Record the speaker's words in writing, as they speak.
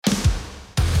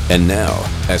And now,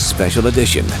 a special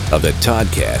edition of the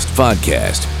Toddcast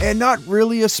podcast. And not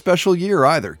really a special year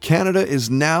either. Canada is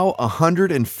now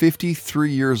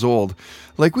 153 years old.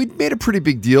 Like, we made a pretty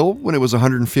big deal when it was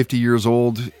 150 years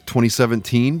old,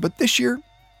 2017, but this year,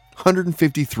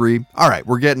 153. All right,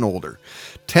 we're getting older.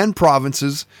 10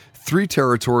 provinces, 3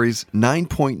 territories,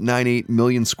 9.98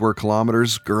 million square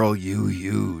kilometers. Girl, you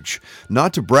huge.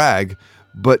 Not to brag,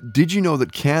 but did you know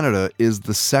that Canada is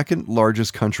the second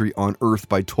largest country on Earth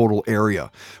by total area?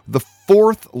 The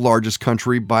 4th largest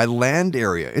country by land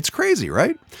area. It's crazy,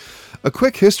 right? A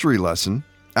quick history lesson.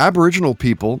 Aboriginal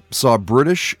people saw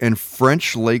British and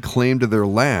French lay claim to their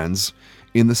lands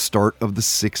in the start of the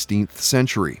 16th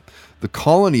century. The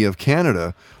colony of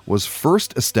Canada was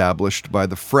first established by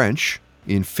the French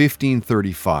in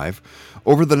 1535.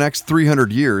 Over the next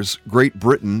 300 years, Great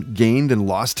Britain gained and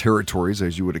lost territories,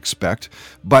 as you would expect.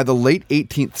 By the late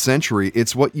 18th century,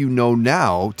 it's what you know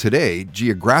now, today,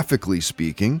 geographically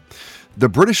speaking. The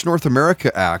British North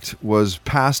America Act was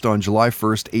passed on July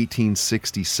 1st,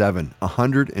 1867,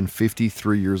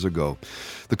 153 years ago.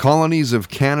 The colonies of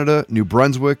Canada, New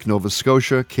Brunswick, Nova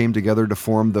Scotia came together to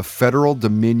form the Federal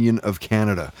Dominion of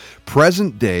Canada.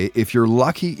 Present day, if you're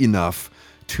lucky enough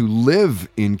to live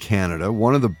in Canada,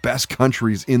 one of the best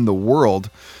countries in the world,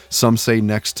 some say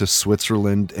next to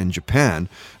Switzerland and Japan.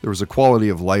 There was a quality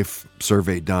of life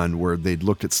survey done where they'd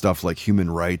looked at stuff like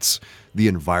human rights, the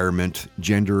environment,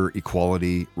 gender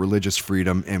equality, religious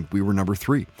freedom, and we were number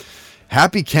 3.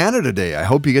 Happy Canada Day. I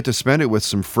hope you get to spend it with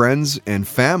some friends and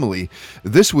family.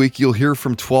 This week, you'll hear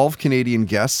from 12 Canadian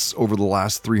guests over the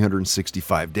last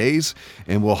 365 days,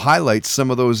 and we'll highlight some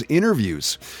of those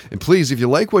interviews. And please, if you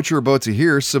like what you're about to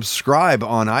hear, subscribe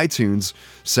on iTunes,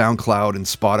 SoundCloud, and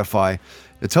Spotify.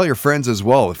 And tell your friends as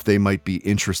well if they might be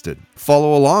interested.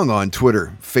 Follow along on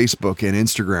Twitter, Facebook, and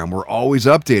Instagram. We're always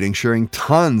updating, sharing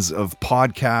tons of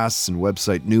podcasts and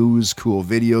website news, cool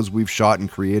videos we've shot and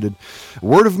created.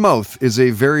 Word of mouth is a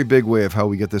very big way of how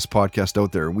we get this podcast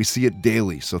out there, and we see it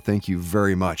daily, so thank you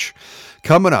very much.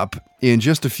 Coming up in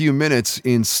just a few minutes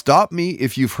in Stop Me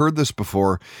If You've Heard This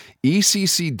Before,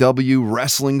 ECCW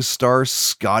wrestling star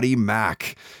Scotty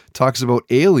Mack talks about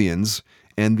aliens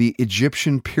and the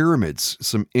Egyptian pyramids.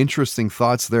 Some interesting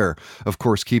thoughts there. Of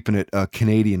course, keeping it a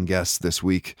Canadian guest this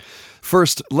week.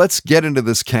 First, let's get into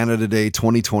this Canada Day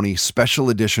 2020 special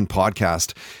edition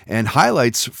podcast and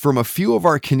highlights from a few of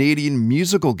our Canadian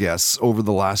musical guests over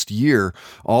the last year,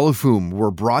 all of whom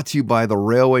were brought to you by the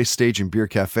Railway Stage and Beer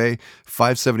Cafe,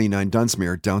 579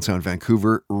 Dunsmuir, downtown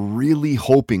Vancouver. Really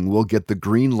hoping we'll get the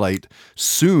green light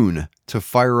soon to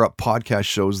fire up podcast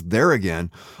shows there again.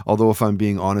 Although if I'm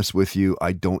being honest with you,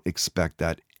 I don't expect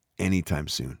that anytime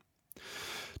soon.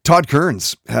 Todd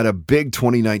Kerns had a big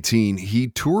 2019. He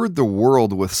toured the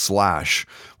world with Slash,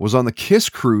 was on the Kiss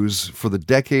cruise for the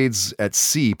Decades at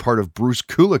Sea, part of Bruce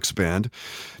Kulick's band.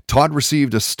 Todd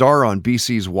received a star on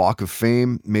BC's Walk of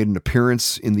Fame, made an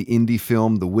appearance in the indie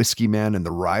film The Whiskey Man and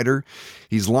the Rider.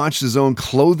 He's launched his own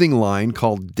clothing line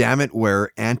called Damn It Wear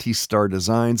Anti-Star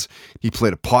Designs. He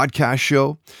played a podcast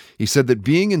show. He said that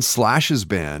being in Slash's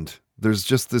band, there's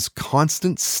just this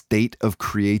constant state of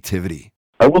creativity.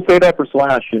 I will say that for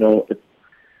Slash,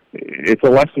 it's a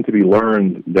lesson to be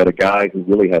learned that a guy who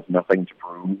really has nothing to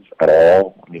prove at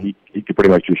all, I mean, he could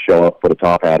pretty much just show up, put a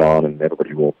top hat on, and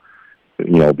everybody will,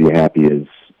 be happy as,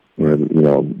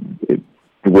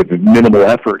 with minimal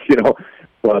effort,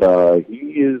 But he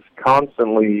is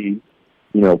constantly,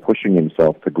 pushing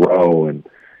himself to grow and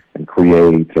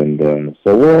create, and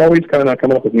so we're always kind of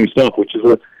coming up with new stuff, which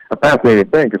is a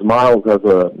fascinating thing, because Miles has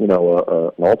an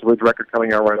Alter Bridge record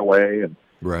coming out right away, and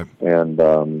right, and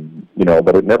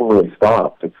but it never really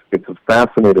stopped. It's a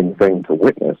fascinating thing to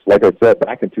witness. Like I said,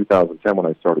 back in 2010 when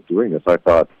I started doing this, I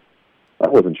thought I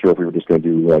wasn't sure if we were just going to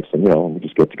do like some, we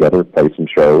just get together, play some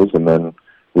shows, and then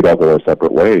we'd all go our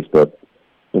separate ways. But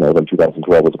then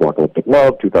 2012 was Apocalyptic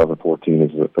Love, 2014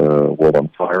 is World on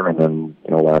Fire, and then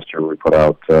last year we put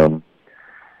out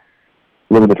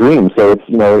Living the Dream. So it's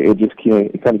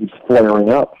it kind of keeps flaring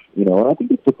up. And I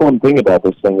think it's the fun thing about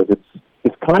this thing is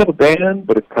it's kind of a band,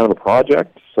 but it's kind of a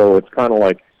project. So it's kind of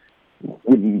like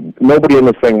nobody in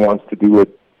this thing wants to do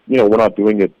it. We're not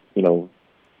doing it,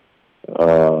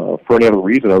 for any other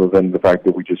reason other than the fact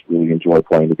that we just really enjoy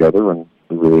playing together and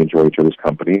we really enjoy each other's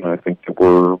company. And I think that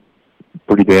we're a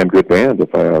pretty damn good band,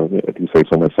 if I do say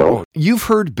so myself. You've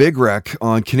heard Big Wreck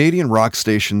on Canadian rock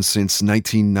stations since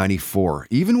 1994.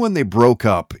 Even when they broke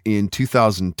up in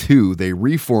 2002, they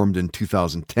reformed in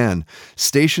 2010.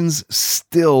 Stations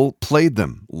still played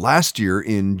them. Last year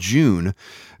in June,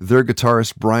 their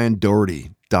guitarist Brian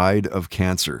Doherty died of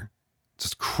cancer.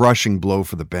 just crushing blow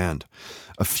for the band.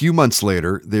 A few months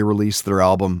later, they released their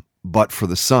album But for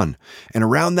the Sun. And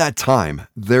around that time,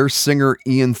 their singer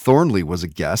Ian Thornley was a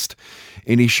guest,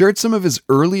 and he shared some of his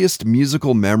earliest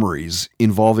musical memories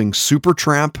involving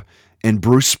Supertramp and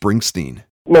Bruce Springsteen.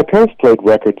 My parents played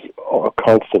records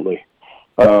constantly.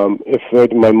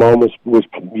 My mom was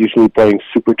usually playing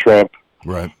Supertramp,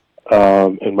 Right.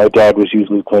 And my dad was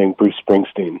usually playing Bruce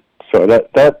Springsteen. So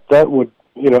that would,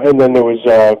 and then there was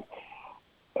a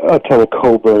ton of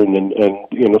Coburn and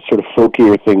sort of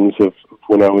folkier things of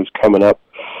when I was coming up.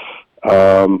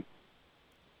 But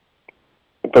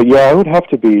yeah, it would have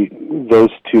to be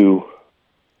those two.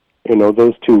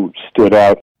 Those two stood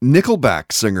out.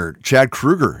 Nickelback singer Chad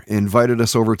Kroeger invited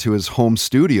us over to his home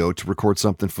studio to record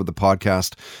something for the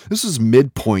podcast. This was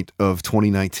midpoint of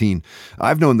 2019.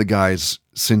 I've known the guys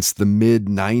since the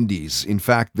mid-90s. In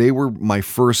fact, they were my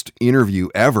first interview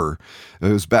ever. It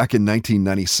was back in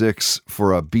 1996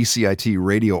 for a BCIT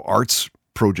radio arts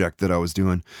project that I was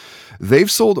doing.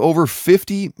 They've sold over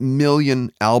 50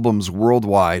 million albums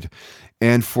worldwide.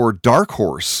 And for Dark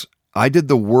Horse, I did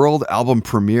the world album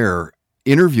premiere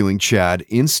interviewing Chad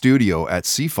in studio at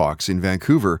CFOX in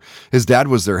Vancouver. His dad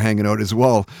was there hanging out as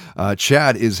well.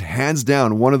 Chad is hands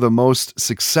down one of the most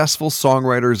successful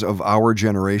songwriters of our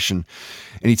generation.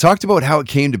 And he talked about how it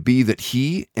came to be that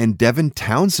he and Devin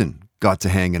Townsend got to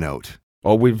hanging out.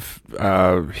 Oh,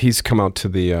 he's come out to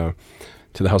the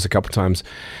house a couple times.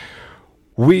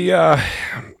 How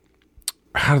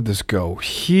did this go?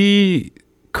 He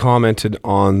commented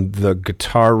on the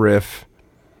guitar riff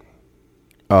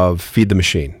of Feed the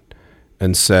Machine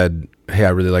and said, hey, I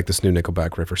really like this new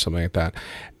Nickelback riff or something like that.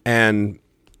 And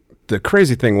the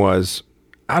crazy thing was,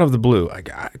 out of the blue,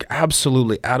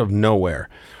 absolutely out of nowhere,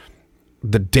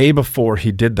 the day before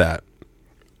he did that,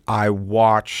 I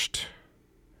watched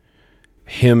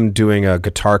him doing a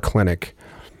guitar clinic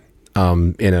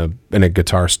in a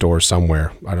guitar store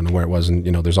somewhere. I don't know where it was. And,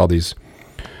 there's all these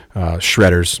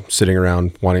shredders sitting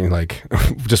around wanting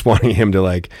wanting him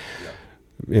to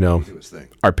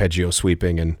arpeggio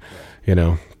sweeping and,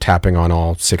 tapping on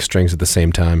all 6 strings at the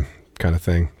same time kind of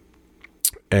thing.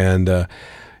 And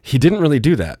he didn't really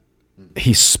do that.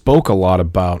 He spoke a lot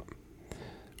about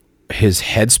his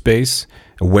headspace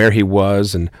and where he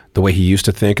was and the way he used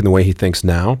to think and the way he thinks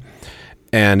now.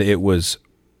 And it was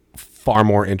far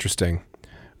more interesting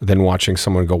than watching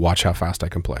someone go, watch how fast I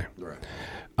can play. Right.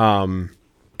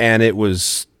 And it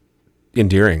was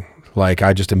endearing. Like,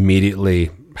 I just immediately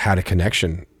had a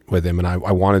connection with him, and I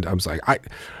was like,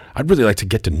 I'd really like to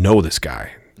get to know this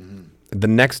guy. Mm-hmm. The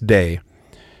next day,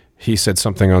 he said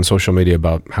something on social media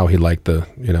about how he liked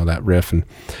that riff,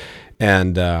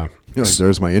 and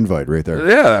there's my invite right there.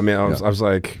 Yeah, I mean, I was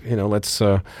like, let's.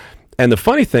 And the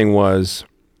funny thing was,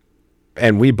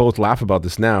 and we both laugh about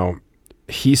this now.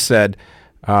 He said,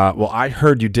 well, I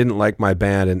heard you didn't like my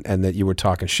band and that you were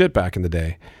talking shit back in the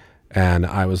day. And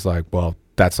I was like, well,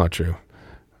 that's not true.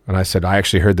 And I said, I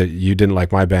actually heard that you didn't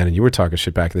like my band and you were talking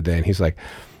shit back in the day. And he's like,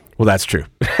 well, that's true.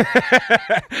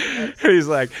 He's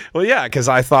like, well, yeah, because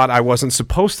I thought I wasn't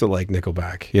supposed to like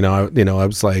Nickelback. I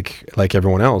was like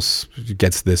everyone else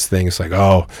gets this thing. It's like,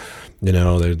 oh,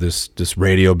 they're this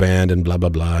radio band and blah, blah,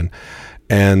 blah.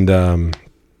 And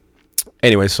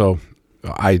anyway, so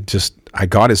I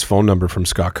got his phone number from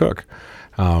Scott Cook,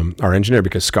 our engineer,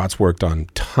 because Scott's worked on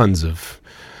tons of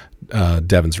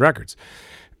Devin's records.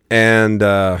 And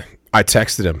I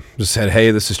texted him, just said,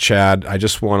 hey, this is Chad. I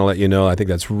just want to let you know, I think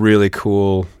that's really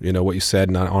cool, what you said,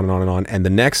 and on and on and on. And the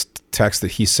next text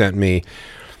that he sent me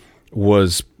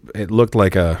it looked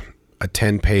like a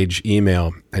 10-page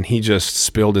email, and he just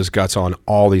spilled his guts on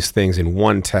all these things in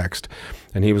one text.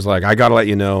 And he was like, I got to let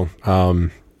you know,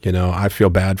 I feel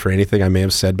bad for anything I may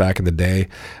have said back in the day.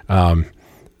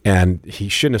 And he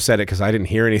shouldn't have said it because I didn't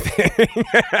hear anything,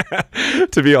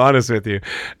 to be honest with you.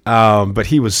 But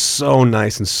he was so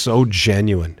nice and so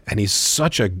genuine. And he's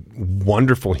such a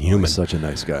wonderful human. He's such a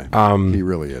nice guy. He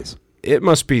really is. It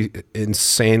must be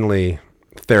insanely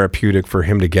therapeutic for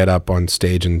him to get up on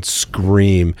stage and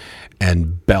scream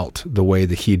and belt the way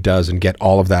that he does and get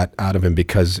all of that out of him,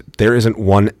 because there isn't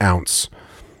 1 ounce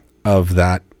of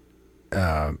that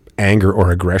anger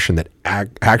or aggression that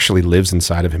actually lives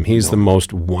inside of him. He's the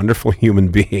most wonderful human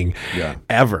being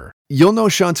ever. You'll know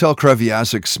Chantal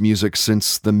Kreviazik's music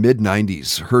since the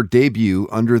mid-90s. Her debut,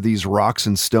 Under These Rocks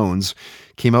and Stones,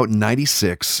 came out in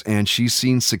 96, and she's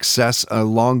seen success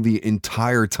along the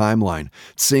entire timeline.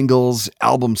 Singles,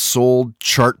 albums sold,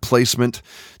 chart placement.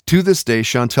 To this day,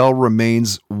 Chantal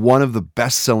remains one of the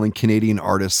best-selling Canadian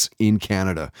artists in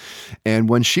Canada. And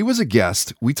when she was a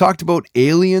guest, we talked about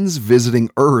aliens visiting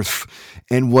Earth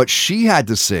and what she had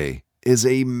to say is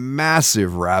a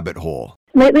massive rabbit hole.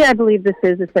 Lately, I believe this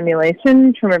is a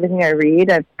simulation. From everything I read,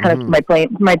 I've kind of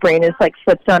my brain is like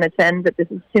flipped on its end that this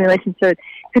is a simulation. So if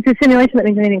it's a simulation, that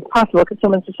means anything's possible because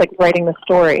someone's just like writing the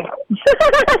story. So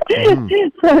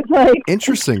it's like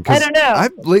interesting. I don't know.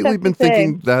 I've lately been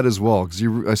thinking that as well because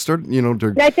I started,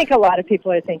 I think a lot of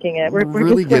people are thinking it. We're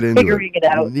really just figuring it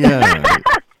out.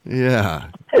 Yeah.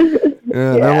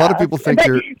 And a lot of people think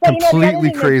you're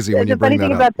completely crazy when you bring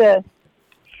that up.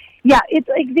 It's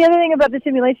like the other thing about the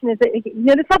simulation is that you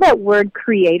notice how that word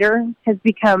creator has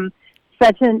become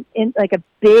such a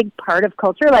big part of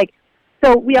culture. Like,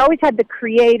 so we always had the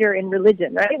creator in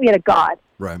religion, right? We had a God.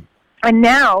 Right. And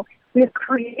now we have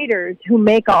creators who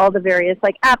make all the various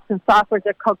like apps and softwares.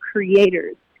 They're called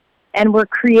creators. And we're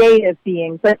creative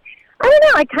beings. But I don't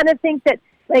know. I kind of think that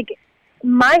like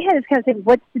my head is kind of saying,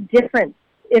 what's the difference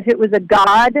if it was a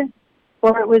God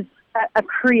or it was a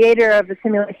creator of a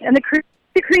simulation? And the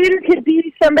creator could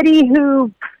be somebody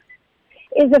who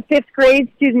is a fifth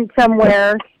grade student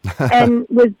somewhere and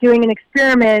was doing an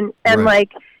experiment and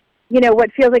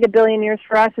what feels like a billion years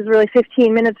for us is really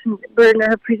 15 minutes from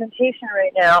her presentation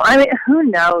right now. I mean, who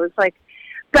knows? Like,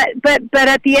 but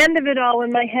at the end of it all,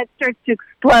 when my head starts to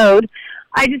explode,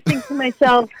 I just think to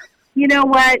myself, you know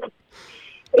what?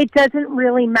 It doesn't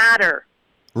really matter.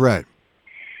 Right.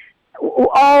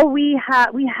 All we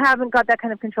haven't got that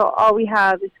kind of control. All we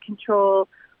have is control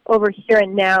over here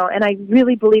and now. And I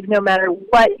really believe no matter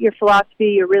what your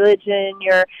philosophy, your religion,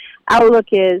 your outlook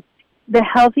is, the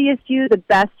healthiest you, the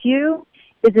best you,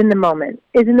 is in the moment,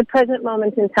 is in the present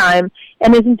moment in time,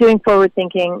 and isn't doing forward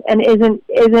thinking, and isn't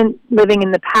living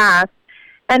in the past,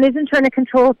 and isn't trying to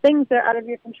control things that are out of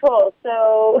your control.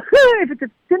 So if it's a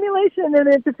simulation and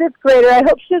it's a fifth grader, I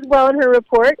hope she does well in her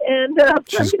report. And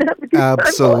she's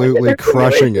absolutely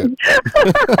crushing it.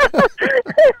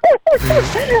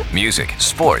 Music,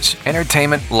 sports,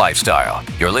 entertainment, lifestyle.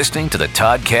 You're listening to the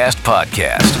Toddcast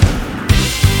Podcast.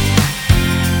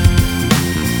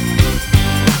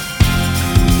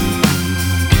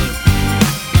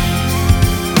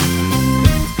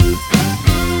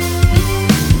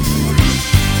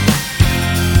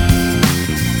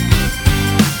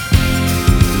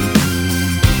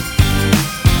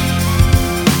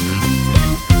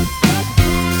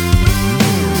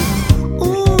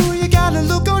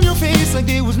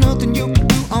 There was nothing you could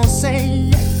do or say.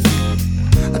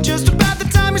 Just about the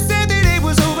time you said that it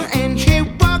was over.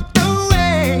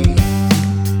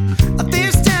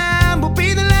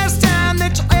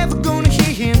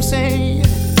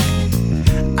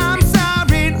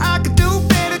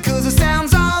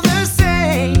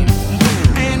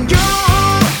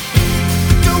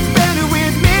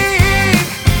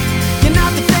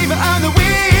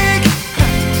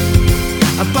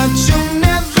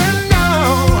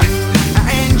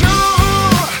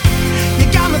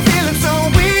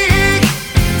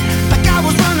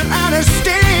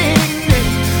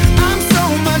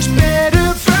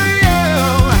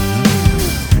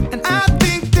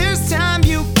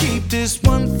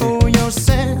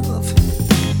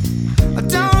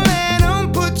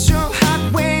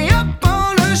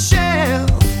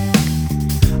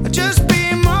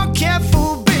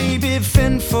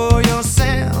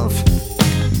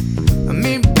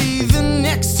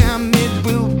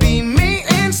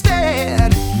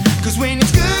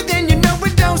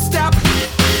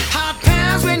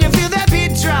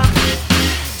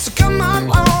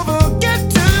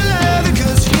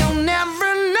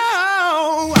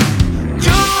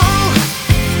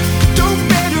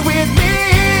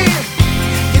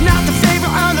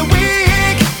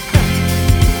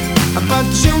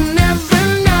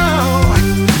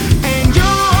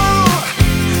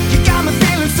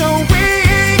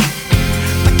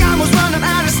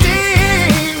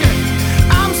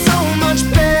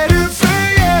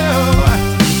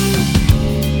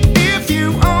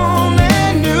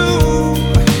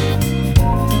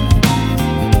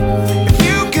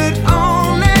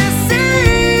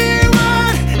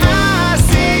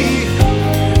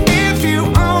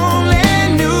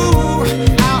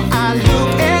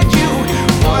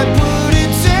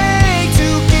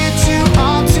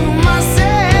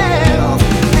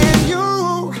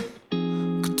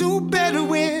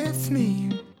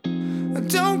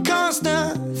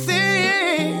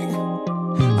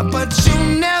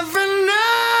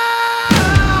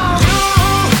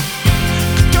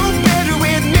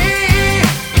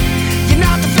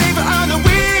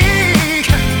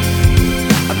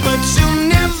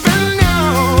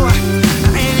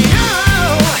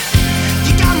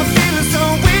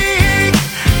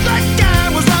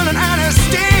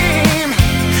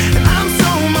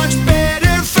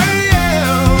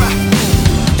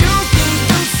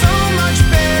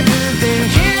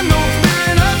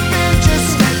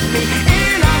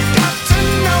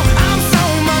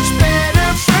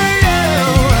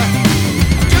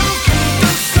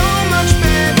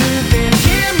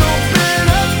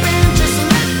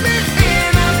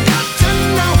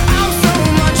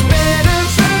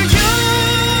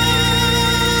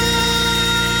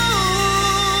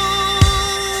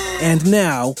 And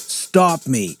now, stop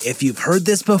me if you've heard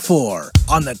this before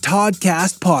on the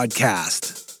Toddcast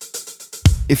podcast.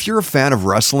 If you're a fan of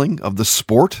wrestling, of the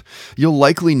sport, you'll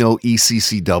likely know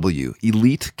ECCW,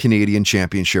 Elite Canadian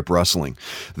Championship Wrestling.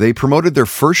 They promoted their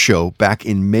first show back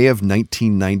in May of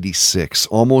 1996,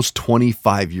 almost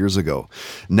 25 years ago.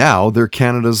 Now they're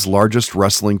Canada's largest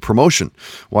wrestling promotion.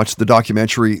 Watch the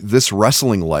documentary This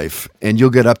Wrestling Life, and you'll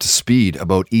get up to speed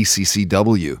about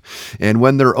ECCW. And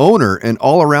when their owner and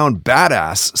all-around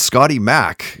badass, Scotty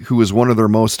Mack, who is one of their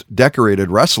most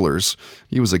decorated wrestlers,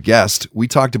 he was a guest, we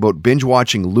talked about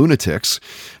binge-watching Lunatics,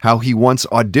 how he once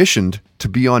auditioned to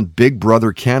be on Big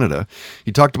Brother Canada.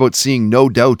 He talked about seeing No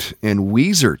Doubt and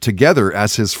Weezer together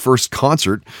as his first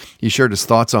concert. He shared his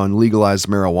thoughts on legalized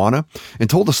marijuana and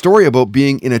told a story about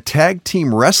being in a tag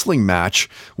team wrestling match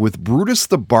with Brutus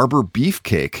the Barber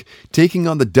Beefcake taking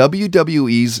on the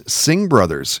WWE's Singh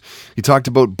Brothers. He talked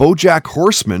about BoJack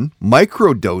Horseman,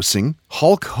 microdosing,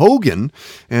 Hulk Hogan,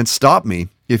 and stop me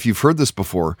if you've heard this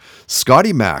before,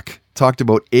 Scotty Mack talked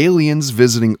about aliens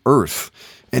visiting Earth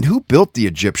and who built the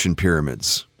Egyptian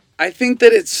pyramids. I think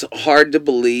that it's hard to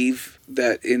believe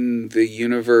that in the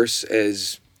universe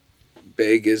as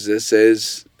big as this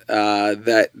is,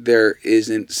 that there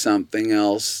isn't something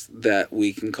else that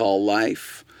we can call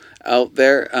life out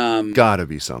there. Gotta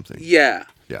be something. Yeah.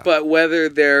 But whether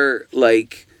they're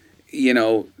like,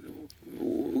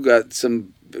 got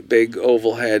some big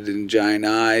oval head and giant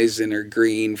eyes and are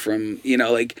green from,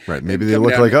 Right, maybe they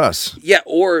look like us. Yeah,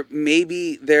 or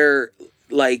maybe they're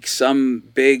like some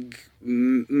big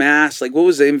mass, like what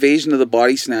was the Invasion of the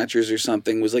Body Snatchers or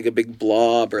something, was like a big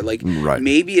blob, or like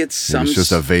maybe it's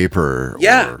just a vapor.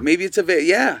 Yeah, maybe it's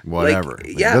whatever. Like,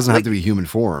 it doesn't have to be human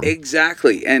form.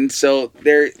 Exactly. And so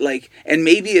they're like, and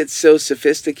maybe it's so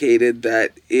sophisticated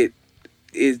that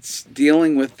it's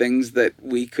dealing with things that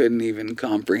we couldn't even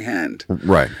comprehend.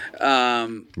 Right.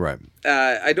 Right.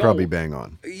 I don't probably bang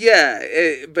on.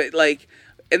 Yeah, but like,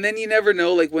 and then you never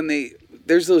know. Like when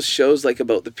there's those shows like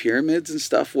about the pyramids and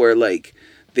stuff where like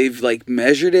they've like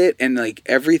measured it and like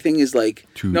everything is like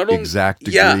to exact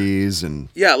degrees and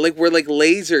like where like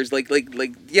lasers like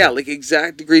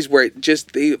exact degrees where it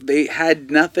just they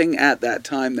had nothing at that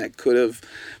time that could have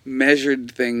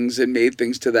measured things and made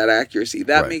things to that accuracy.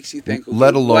 That makes you think, okay,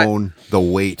 let alone the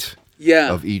weight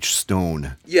of each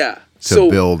stone to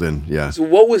build. And so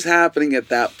what was happening at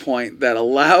that point that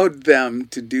allowed them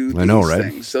to do these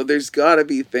things? So there's got to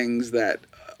be things that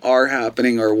are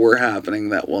happening or were happening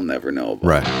that we'll never know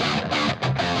about.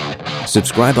 Right.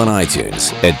 Subscribe on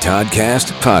iTunes at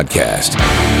Toddcast Podcast.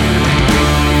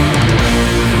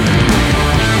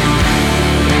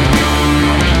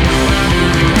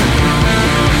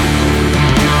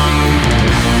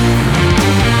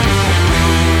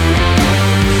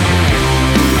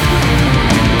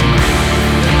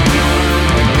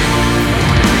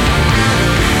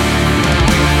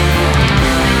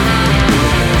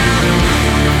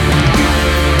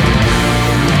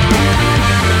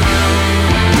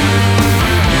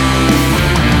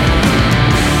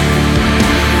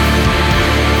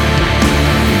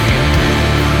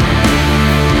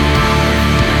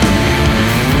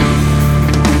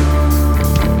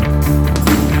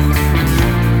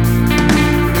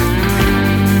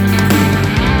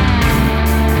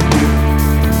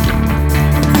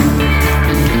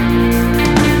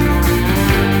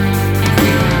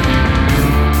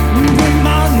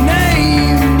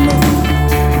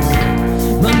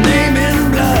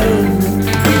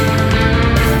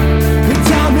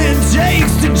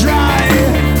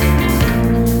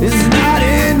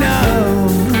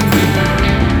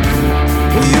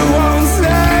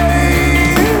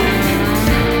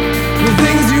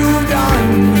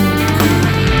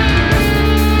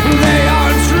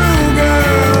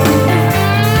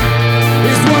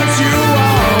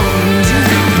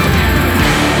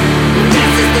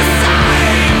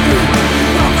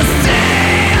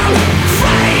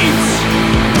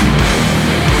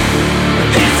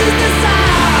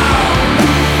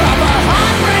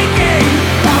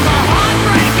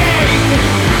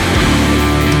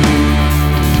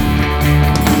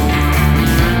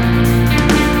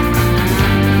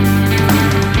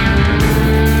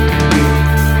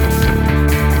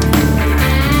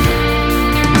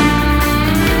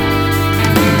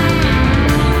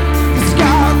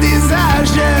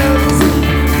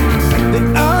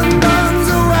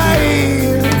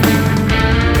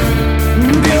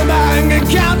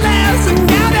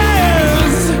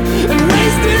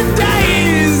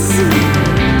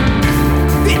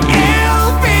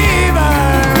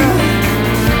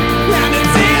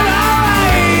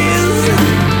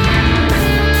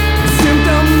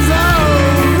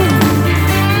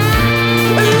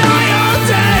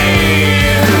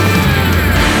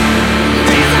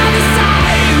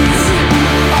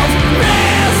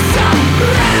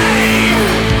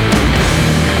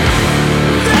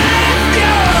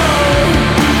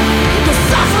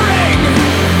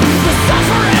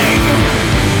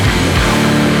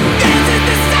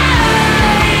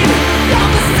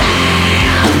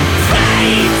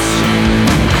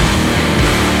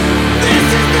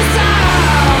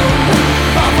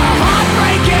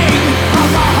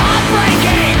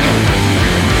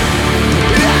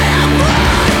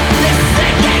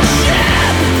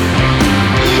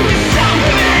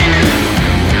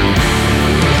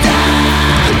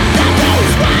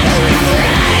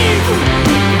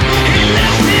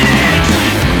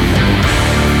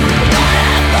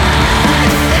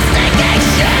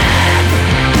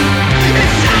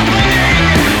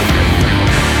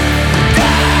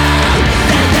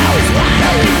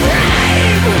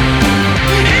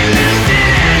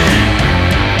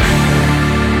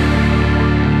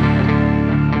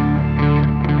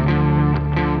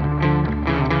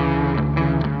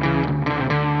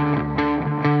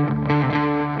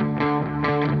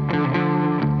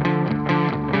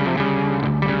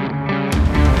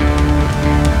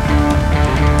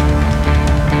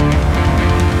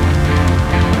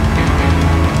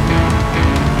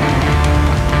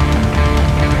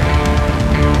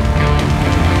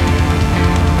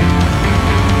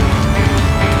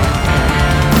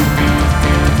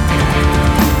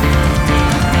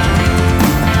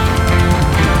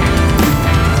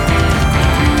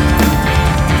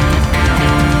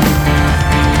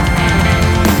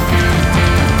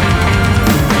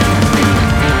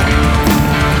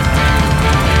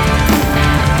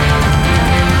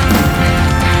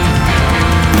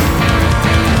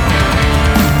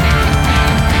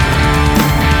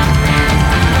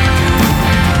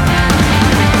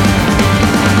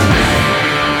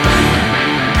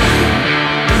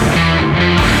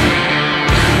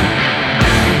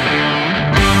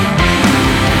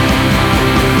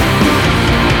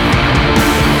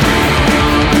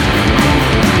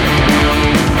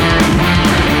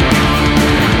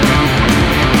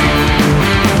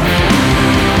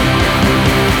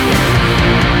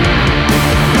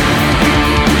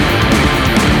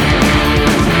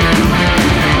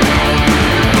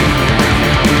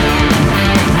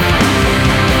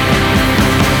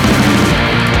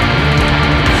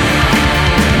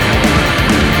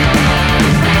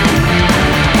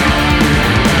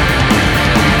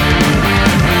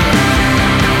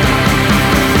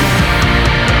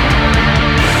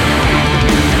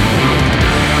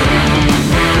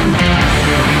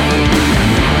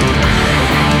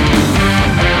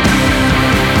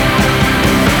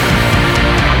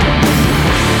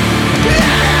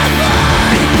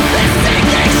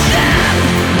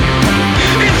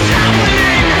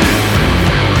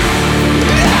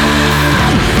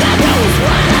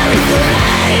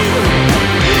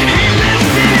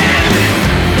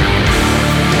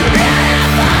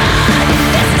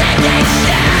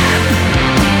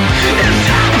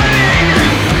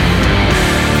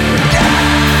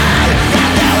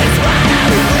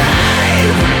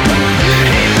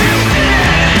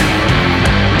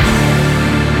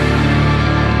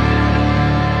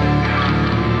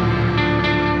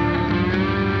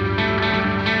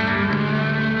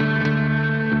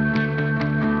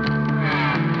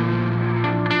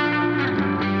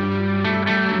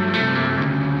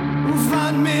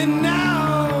 crying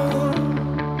now,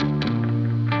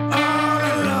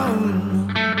 all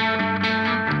alone.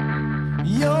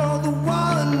 You're the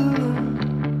one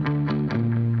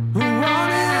who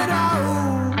wanted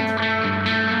out.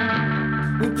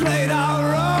 We played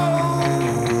our role,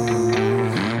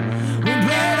 we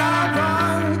played our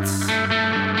parts,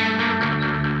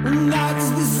 and that's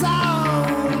the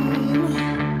sound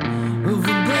of a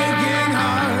breaking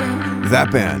heart.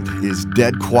 That band is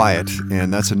Dead Quiet,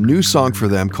 and that's a new song for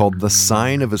them called The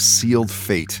Sign of a Sealed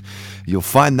Fate. You'll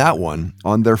find that one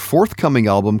on their forthcoming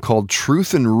album called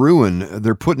Truth and Ruin.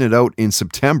 They're putting it out in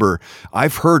September.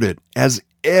 I've heard it as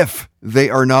if they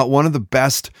are not one of the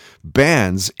best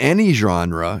bands, any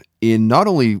genre, in not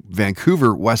only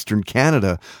Vancouver, Western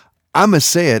Canada, I'm going to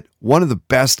say it, one of the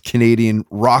best Canadian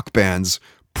rock bands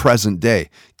present day.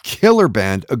 Killer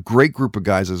band, a great group of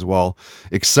guys as well.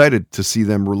 Excited to see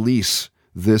them release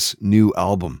this new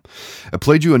album. I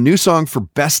played you a new song for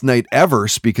Best Night Ever,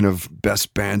 speaking of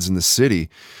best bands in the city.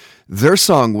 Their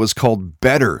song was called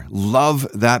Better. Love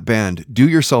that band. Do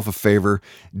yourself a favor,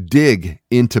 dig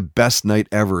into Best Night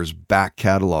Ever's back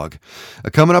catalog.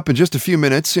 Coming up in just a few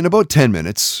minutes, in about 10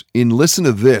 minutes, in Listen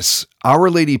to This, Our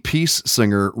Lady Peace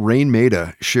singer Rain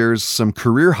Maida shares some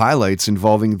career highlights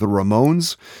involving the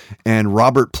Ramones and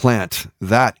Robert Plant.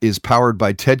 That is powered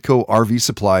by Tedco RV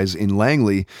Supplies in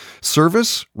Langley.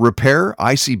 Service, repair,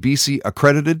 ICBC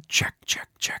accredited, check.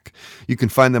 You can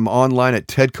find them online at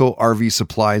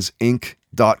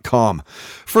TedcoRVSuppliesInc.com.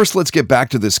 First, let's get back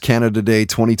to this Canada Day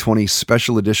 2020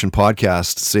 special edition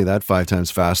podcast, say that 5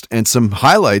 times fast, and some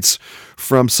highlights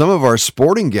from some of our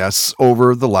sporting guests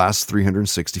over the last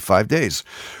 365 days.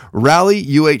 Rally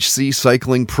UHC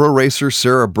cycling pro racer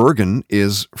Sarah Bergen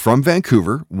is from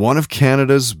Vancouver, one of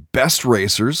Canada's best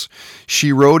racers.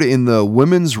 She rode in the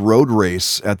women's road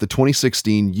race at the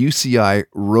 2016 UCI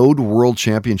Road World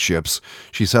Championships.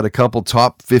 She's had a couple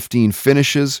top 15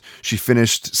 finishes. She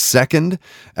finished second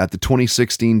at the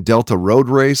 2016 Delta Road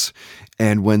Race.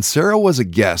 And when Sarah was a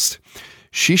guest,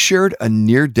 she shared a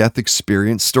near-death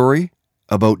experience story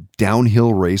about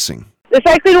downhill racing. The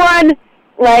cycling one,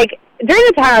 like, during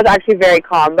the time I was actually very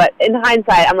calm, but in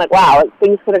hindsight, I'm like, wow,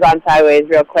 things could have gone sideways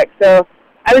real quick. So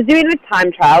I was doing a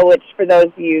time trial, which for those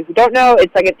of you who don't know,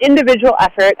 it's like an individual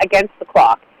effort against the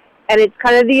clock. And it's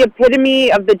kind of the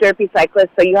epitome of the derpy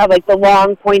cyclist. So you have like the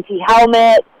long pointy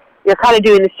helmet, you're kind of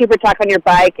doing the super tuck on your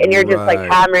bike, and you're just like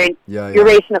hammering, you're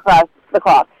racing across the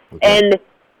clock. Okay. And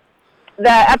the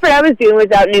effort I was doing was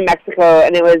out in New Mexico,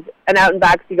 and it was an out and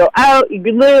back. So you go out, you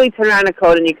literally turn around a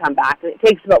cone, and you come back. And it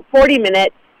takes about 40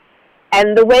 minutes.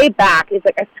 And the way back is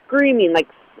like a screaming, like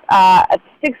a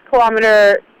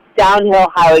 6-kilometer downhill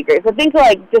highway grade. So think of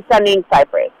like descending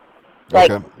Cypress. Like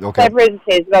Cypress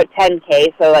is about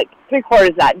 10K, so like 3/4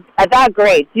 of that. At that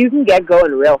grade, you can get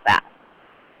going real fast.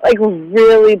 Like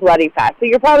really bloody fast. So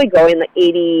you're probably going like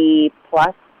 80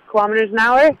 plus kilometers an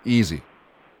hour. Easy,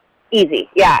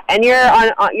 yeah. And you're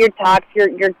on your talks, you're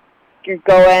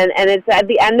going, and it's at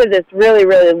the end of this really,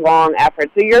 really long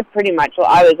effort. So you're pretty much, well,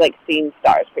 I was like seeing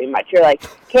stars pretty much. You're like,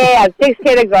 okay, I have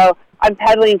 6K to go. I'm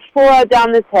pedaling full out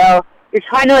down this hill. You're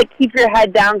trying to like keep your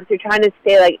head down because you're trying to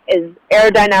stay like as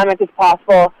aerodynamic as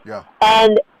possible. Yeah.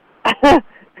 And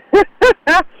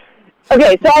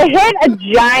okay, so I hit a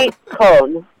giant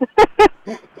cone.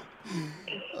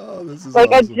 Oh, this is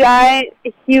like awesome. A giant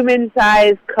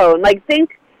human-sized cone. Like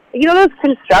think, you know those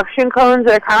construction cones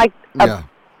that are kind of like a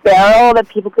barrel that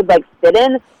people could like sit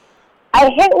in? I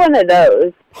hit one of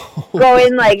those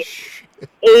going like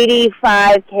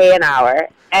 85K an hour,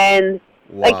 and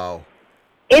like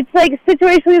it's like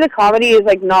situationally the comedy is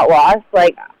like not lost.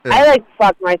 Like I like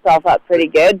fucked myself up pretty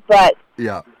good, but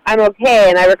I'm okay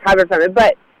and I recovered from it.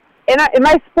 But in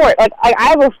my sport, like I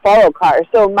have a follow car,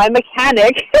 so my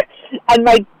mechanic and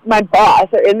my boss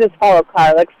are in this follow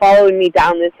car, like following me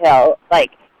down this hill,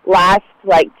 like last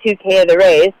like 2K of the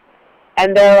race,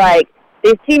 and they're like,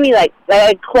 they see me like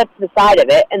clip the side of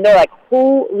it, and they're like,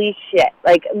 holy shit,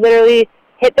 like literally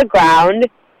hit the ground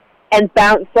and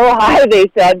bounced so high. They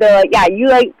said, they're like, yeah, you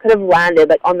like could have landed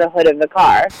like on the hood of the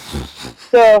car.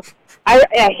 So I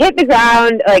hit the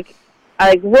ground, like I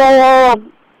like roll,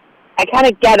 I kind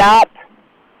of get up,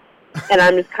 and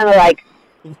I'm just kind of like,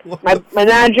 my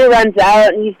manager runs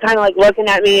out, and he's kind of like looking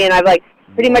at me, and I've like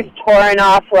pretty much torn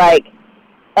off like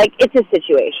it's a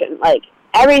situation. Like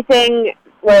everything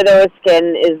where there was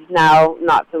skin is now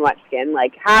not so much skin.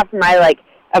 Like half my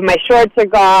of my shorts are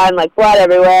gone, like blood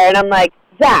everywhere, and I'm like,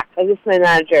 Zach, like this is my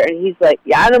manager, and he's like,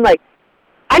 yeah, and I'm like,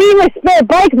 I need my spare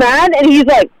bike, man, and he's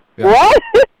like, what?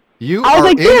 You are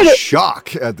like, in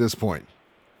shock at this point.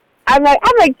 I'm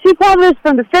like 2 kilometers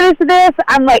from the finish of this.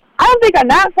 I'm like, I don't think I'm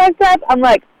that fucked up. I'm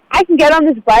like, I can get on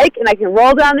this bike and I can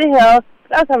roll down the hill.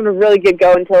 I was having a really good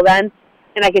go until then,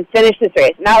 and I can finish this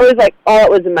race. And that was like all it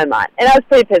was in my mind. And I was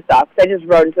pretty pissed off because I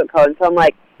just rode into a cone. So I'm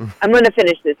like, I'm going to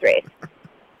finish this race.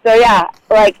 So yeah,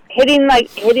 like hitting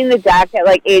the deck at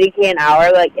like 80 km an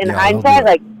hour. Like in hindsight,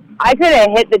 like I could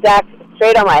have hit the deck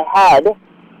straight on my head,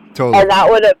 totally, and that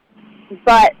would have.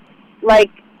 But like,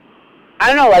 I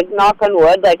don't know, like knock on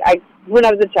wood. Like when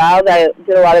I was a child, I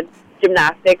did a lot of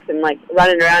gymnastics and like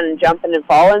running around and jumping and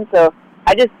falling. So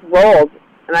I just rolled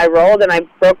and I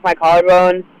broke my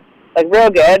collarbone, like real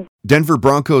good. Denver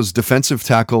Broncos defensive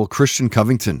tackle Christian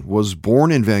Covington was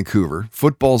born in Vancouver.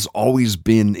 Football's always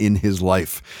been in his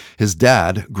life. His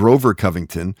dad, Grover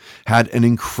Covington, had an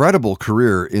incredible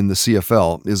career in the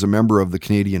CFL, is a member of the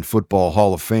Canadian Football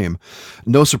Hall of Fame.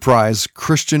 No surprise,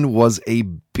 Christian was a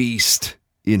beast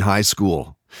in high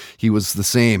school. He was the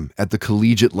same at the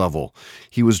collegiate level.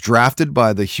 He was drafted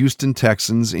by the Houston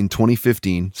Texans in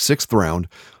 2015, 6th round,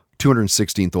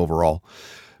 216th overall.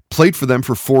 Played for them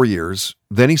for 4 years.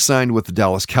 Then he signed with the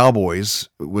Dallas Cowboys,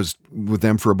 was with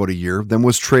them for about a year, then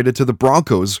was traded to the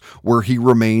Broncos, where he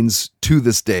remains to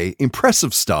this day.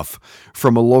 Impressive stuff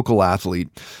from a local athlete.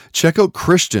 Check out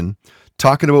Christian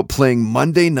talking about playing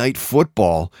Monday Night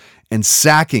Football and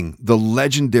sacking the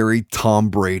legendary Tom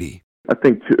Brady. I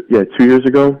think 2 years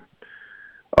ago,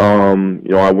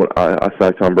 I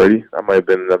sacked Tom Brady. That might have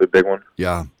been another big one.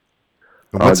 Yeah.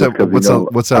 What's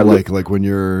that like? Like when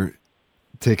you're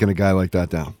taking a guy like that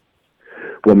down?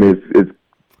 Well, I mean, it's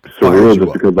surreal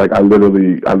just because like I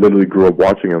literally grew up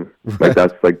watching him. Like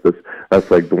that's like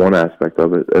the one aspect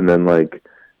of it, and then like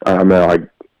that's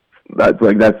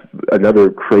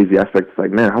another crazy aspect. It's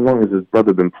like, man, how long has his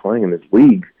brother been playing in this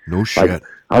league? No shit. Like,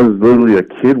 I was literally a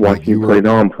kid watching you play.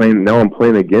 Now I'm playing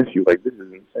against you. Like, this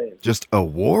is insane. Just a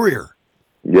warrior.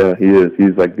 Yeah, he is.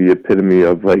 He's like the epitome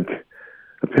of a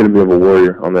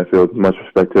warrior on that field. Much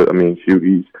respect to. I mean,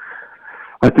 shoot,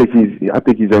 I think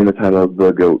he's earned the title of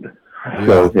the GOAT. Yeah.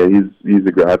 So yeah,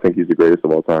 I think he's the greatest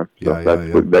of all time. So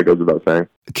that goes without saying.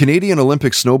 Canadian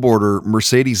Olympic snowboarder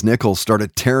Mercedes Nichols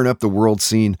started tearing up the world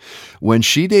scene when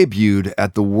she debuted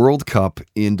at the World Cup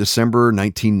in December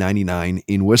 1999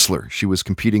 in Whistler. She was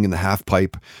competing in the half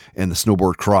pipe and the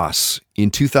snowboard cross. In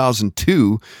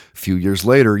 2002, a few years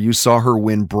later, you saw her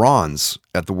win bronze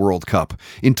at the World Cup.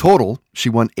 In total, she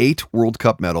won 8 World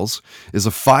Cup medals, is a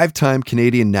 5-time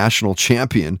Canadian national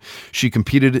champion. She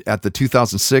competed at the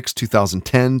 2006,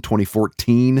 2010,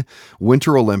 2014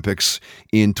 Winter Olympics.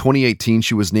 In 2018,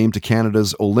 she was named to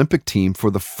Canada's Olympic team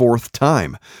for the 4th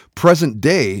time. Present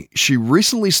day, she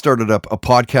recently started up a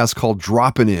podcast called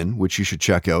Droppin' In, which you should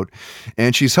check out,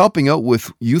 and she's helping out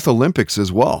with Youth Olympics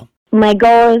as well. My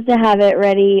goal is to have it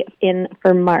ready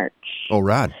for March. Oh,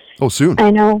 rad. Oh, soon.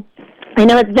 I know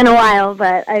it's been a while,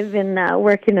 but I've been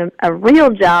working a real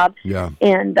job. Yeah.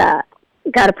 And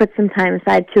got to put some time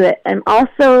aside to it. I'm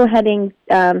also heading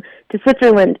to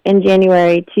Switzerland in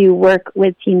January to work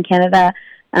with Team Canada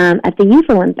at the Youth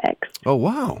Olympics. Oh,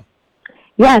 wow.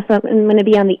 Yeah, so I'm going to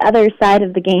be on the other side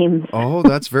of the game. Oh,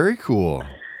 that's very cool.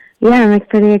 Yeah, I'm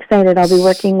pretty excited. I'll be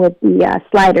working with the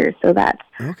sliders, so that's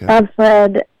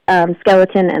bobsled,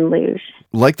 skeleton, and luge.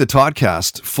 Like the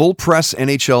Toddcast, full press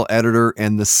NHL editor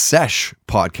and the Sesh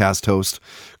podcast host,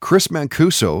 Chris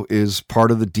Mancuso is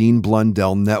part of the Dean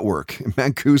Blundell Network.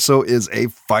 Mancuso is a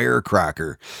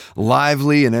firecracker.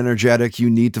 Lively and energetic, you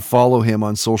need to follow him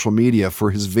on social media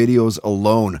for his videos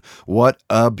alone. What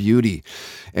a beauty.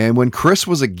 And when Chris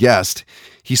was a guest,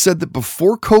 he said that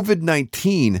before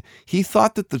COVID-19, he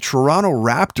thought that the Toronto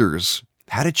Raptors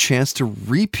had a chance to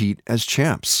repeat as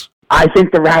champs. I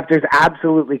think the Raptors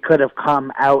absolutely could have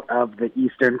come out of the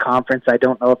Eastern Conference. I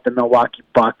don't know if the Milwaukee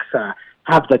Bucks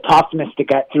have the toughness to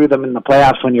get through them in the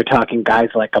playoffs when you're talking guys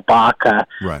like Ibaka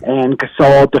and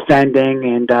Gasol defending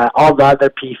and all the other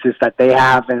pieces that they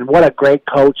have. And what a great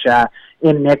coach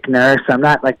in Nick Nurse. I'm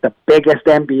not like the biggest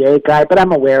NBA guy, but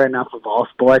I'm aware enough of all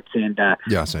sports. And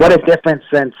what a difference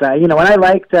since, when I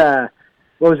liked...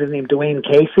 what was his name, Dwayne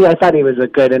Casey? I thought he was a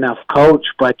good enough coach,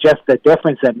 but just the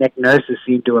difference that Nick Nurse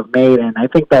seemed to have made, and I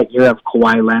think that year of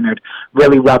Kawhi Leonard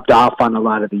really rubbed off on a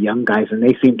lot of the young guys, and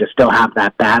they seem to still have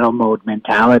that battle mode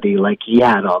mentality like he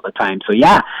had all the time. So,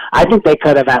 yeah, I think they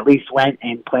could have at least went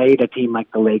and played a team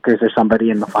like the Lakers or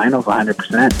somebody in the finals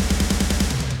 100%.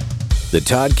 The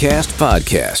Toddcast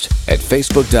Podcast at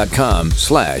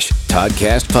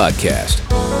Facebook.com/Toddcast Podcast.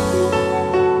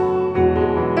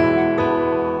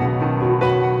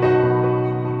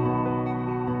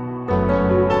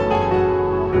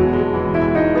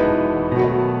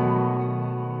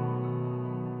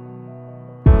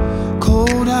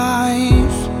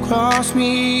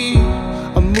 Me,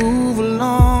 I move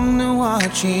along and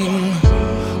watch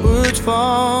watching words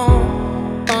fall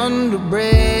under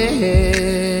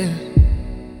breath.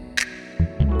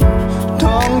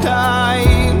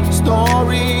 Tongue-tied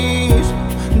stories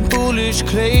and foolish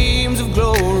claims of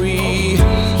glory.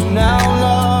 Now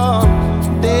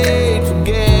long they'd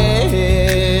forget.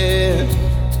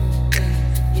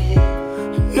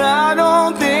 And I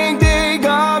don't think they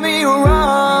got me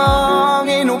wrong.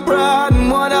 Ain't no pride in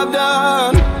what I've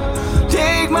done.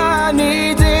 Take my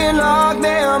needs and lock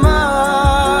them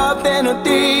up. Then a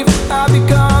thief I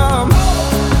become.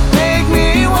 Make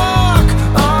me walk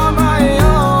on my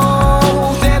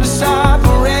own. Stand aside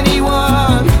for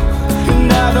anyone.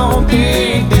 And I don't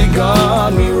think they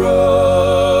got me wrong.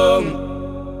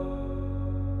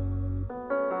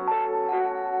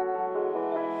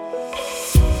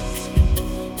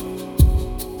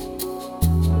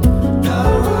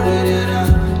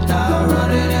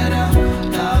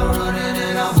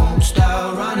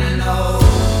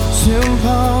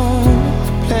 Simple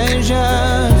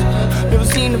pleasures never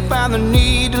seem to find the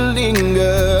need to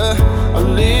linger. I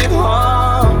live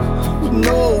hard with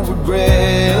no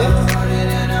regret.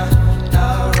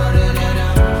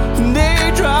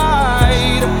 They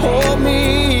try to hold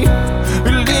me,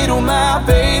 belittle my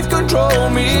faith, control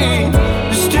me,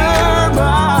 disturb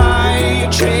my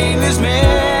chainless man.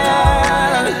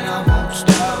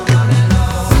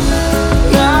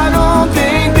 I don't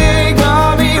think they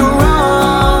got me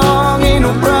wrong. Ain't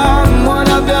no pride in what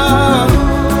I've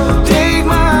done. Take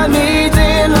my needs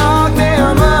and lock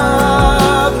them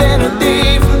up. Then a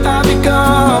thief I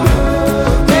become.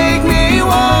 Make me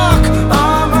walk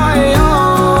on my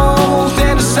own.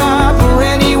 Stand aside for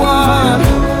anyone.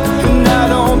 And I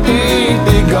don't think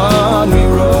they got me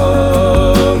wrong.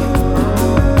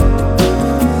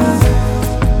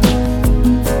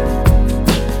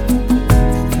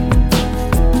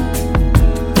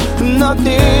 The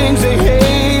things they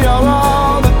hate are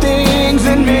all the things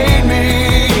that made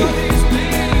me.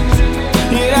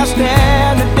 Yet I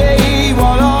stand today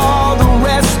while all the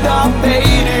rest are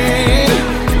faded.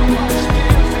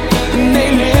 And they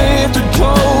live to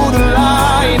toe the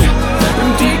line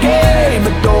and take aim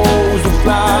at those who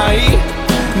fly.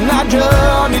 And I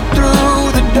journey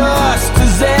through the dust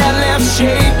as they're left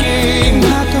shaking.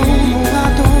 I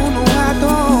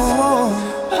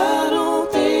don't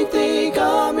think they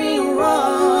got me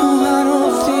wrong. I don't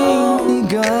think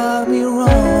they got me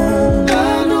wrong.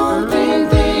 I don't think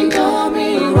they got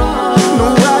me wrong.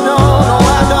 No,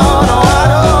 I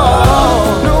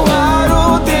don't. No, I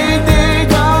don't think they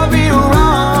got me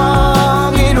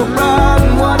wrong. Ain't no pride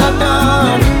in what I've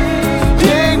done.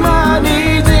 Take my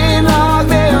needs and lock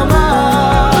them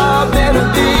up. Then a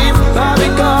thief I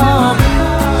become.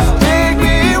 Make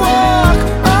me walk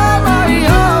on my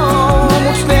own.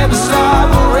 Won't stand aside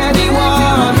for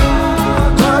anyone.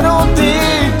 I don't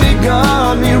think they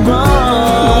got me wrong.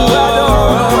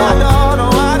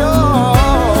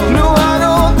 No, I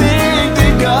don't think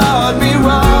they got me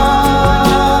wrong.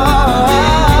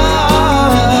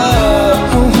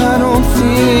 No, I don't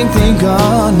think they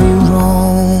got me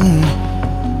wrong.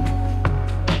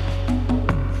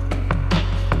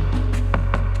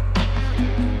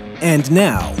 And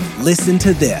now, listen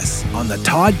to this on the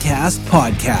Toddcast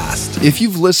podcast. If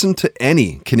you've listened to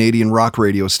any Canadian rock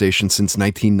radio station since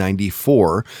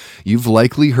 1994, you've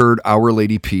likely heard Our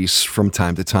Lady Peace from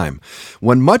time to time.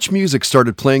 When Much Music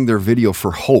started playing their video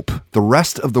for Hope, the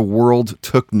rest of the world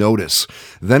took notice.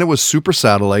 Then it was Super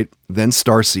Satellite, then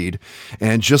Starseed,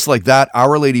 and just like that,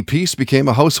 Our Lady Peace became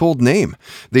a household name.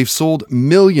 They've sold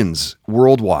millions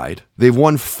worldwide. They've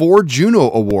won 4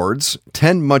 Juno Awards,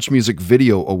 10 Much Music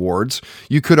Video Awards.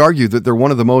 You could argue that they're one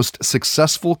of the most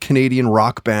successful Canadian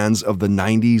rock bands of the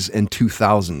 90s and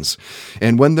 2000s.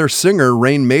 And when their singer,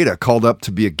 Rain Maida, called up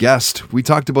to be a guest, we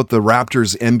talked about the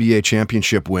Raptors NBA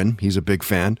championship win. He's a big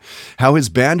fan. How his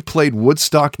band played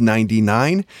Woodstock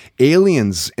 99,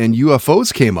 aliens and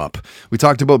UFOs came up. We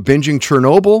talked about binging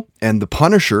Chernobyl and The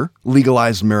Punisher.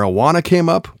 Legalized marijuana came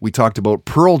up. We talked about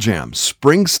Pearl Jam,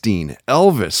 Springsteen,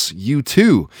 Elvis,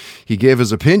 U2. He gave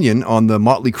his opinion on the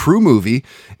Motley Crue movie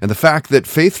and the fact that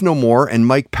Faith No More and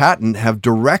Mike Patton have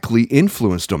directly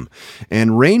influenced him.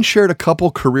 And Rain shared a couple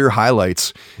career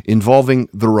highlights involving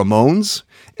the Ramones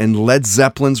and Led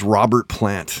Zeppelin's Robert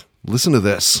Plant. Listen to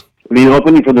this. I mean,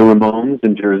 opening for the Ramones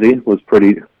in Jersey was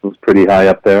pretty high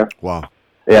up there. Wow.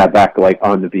 Yeah, back like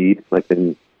on the beat, like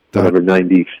in whatever,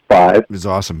 95. It was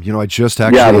awesome. You know, I just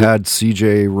actually had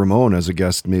CJ Ramon as a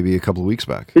guest maybe a couple of weeks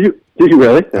back. Did you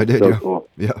really? I did, so yeah. Cool.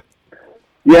 Yeah.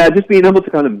 Yeah, just being able to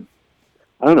kind of,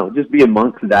 I don't know, just be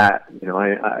amongst that. You know,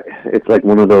 I it's like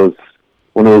one of those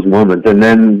moments. And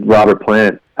then Robert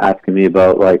Plant asking me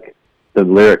about like the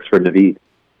lyrics for Naveed.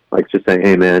 like just saying,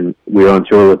 hey man, we were on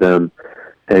tour with them,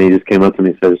 and he just came up to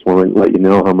me and said, I just want to let you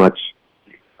know how much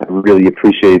I really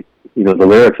appreciate, you know, the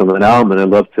lyrics on that album, and I'd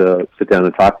love to sit down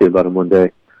and talk to you about them one day.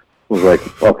 I was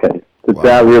like, okay, did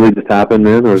that really just happen,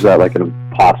 man, or is that like an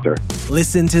imposter?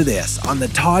 Listen to this on the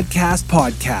Toddcast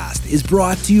podcast is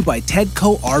brought to you by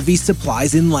Tedco RV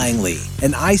Supplies in Langley,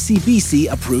 an ICBC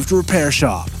approved repair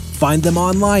shop. Find them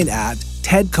online at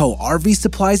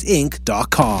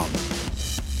TedcoRVSuppliesInc.com.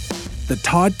 The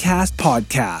Toddcast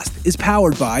podcast is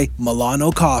powered by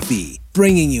Milano Coffee,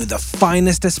 bringing you the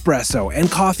finest espresso and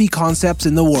coffee concepts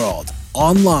in the world.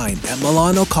 Online at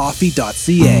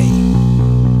milanocoffee.ca.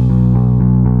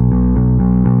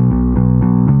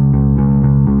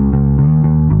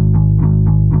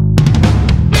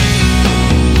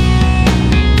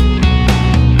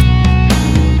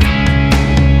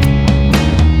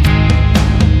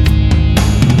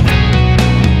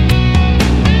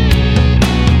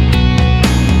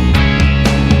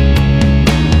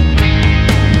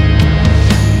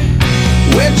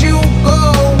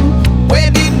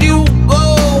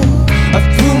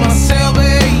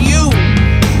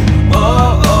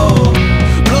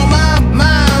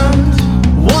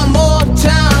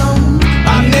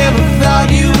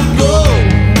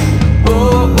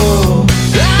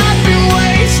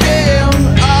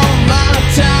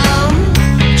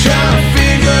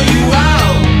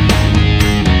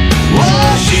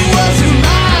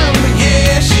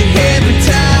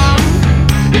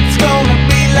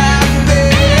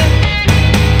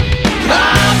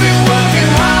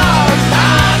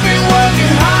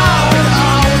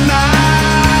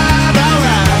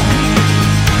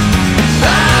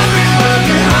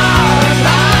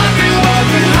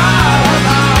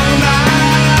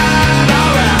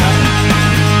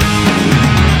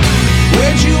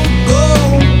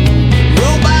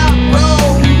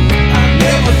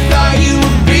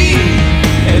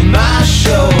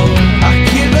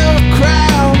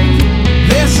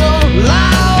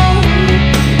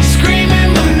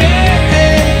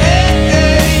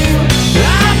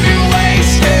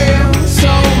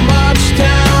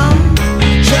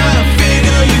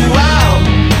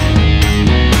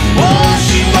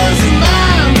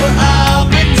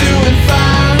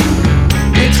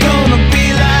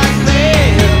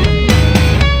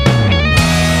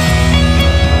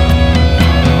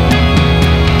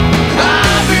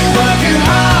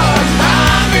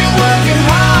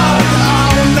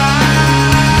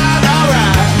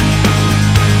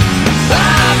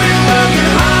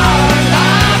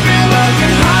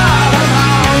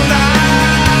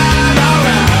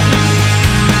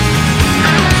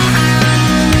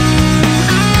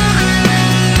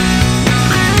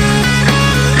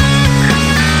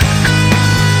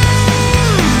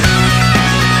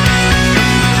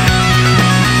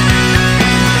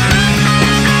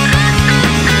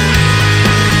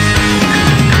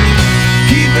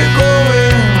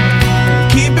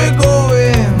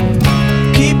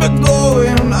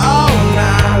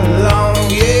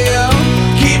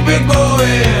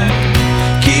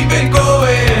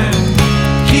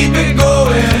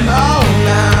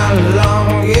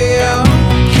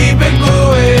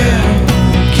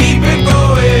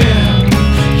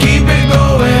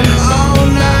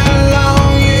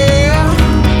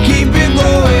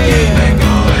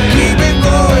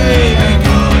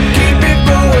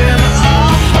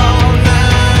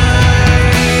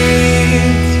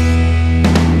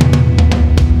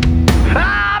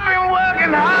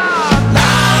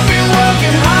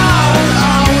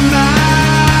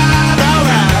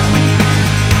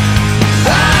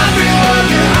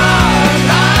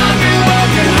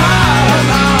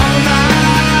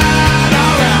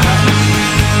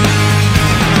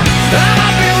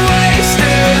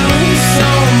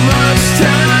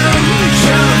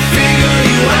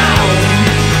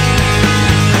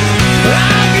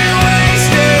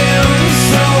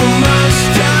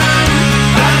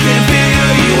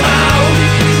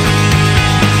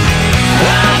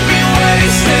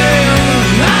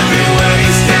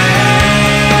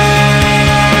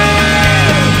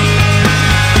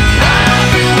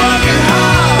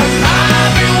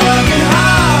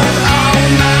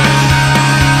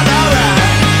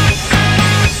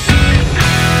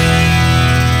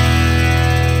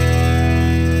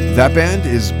 That band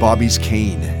is Bobby's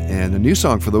Cane, and a new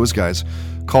song for those guys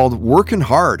called Workin'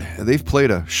 Hard. They've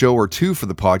played a show or two for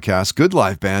the podcast. Good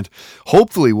live band.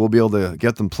 Hopefully we'll be able to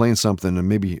get them playing something and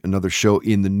maybe another show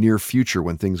in the near future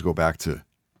when things go back to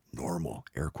normal. normal,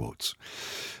 air quotes.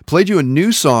 Played you a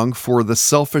new song for The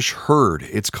Selfish Herd.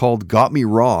 It's called Got Me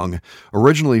Wrong,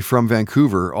 originally from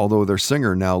Vancouver, although their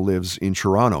singer now lives in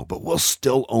Toronto, but we'll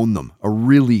still own them. A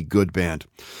really good band.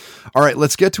 All right,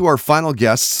 let's get to our final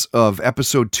guests of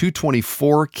episode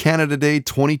 224, Canada Day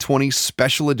 2020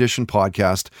 Special Edition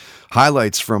podcast.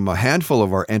 Highlights from a handful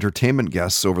of our entertainment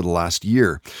guests over the last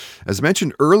year. As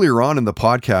mentioned earlier on in the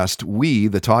podcast, we,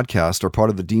 the Toddcast, are part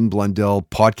of the Dean Blundell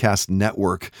Podcast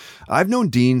Network. I've known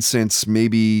Dean since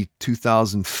maybe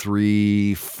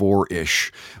 2003,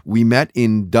 4-ish. We met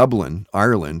in Dublin,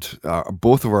 Ireland.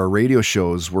 Both of our radio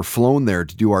shows were flown there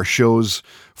to do our shows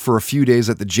for a few days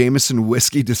at the Jameson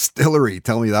Whiskey Distillery.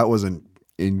 Tell me that wasn't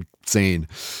insane.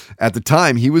 At the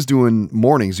time, he was doing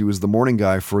mornings. He was the morning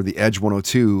guy for the Edge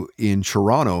 102 in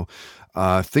Toronto.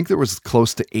 I think there was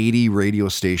close to 80 radio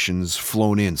stations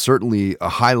flown in. Certainly a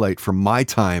highlight from my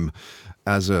time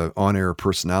as an on-air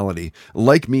personality.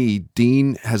 Like me,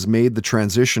 Dean has made the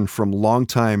transition from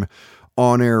longtime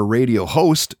on-air radio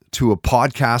host to a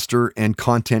podcaster and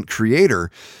content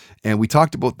creator. And we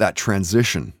talked about that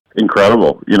transition.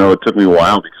 Incredible. It took me a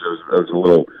while because I was a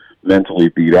little mentally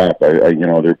beat up.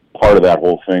 Part of that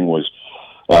whole thing was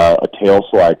a tail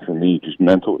slide for me, just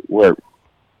mentally, where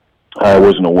I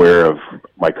wasn't aware of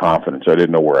my confidence. I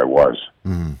didn't know where I was.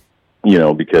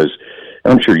 Because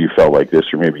I'm sure you felt like this,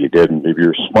 or maybe you didn't. Maybe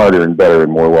you're smarter and better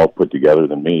and more well put together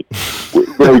than me.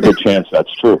 Very good chance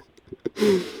that's true.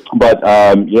 But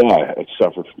I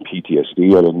suffered from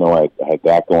PTSD. I didn't know I had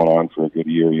that going on for a good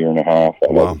year and a half.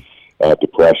 I had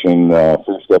depression,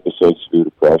 first episode, severe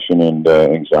depression and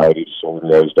anxiety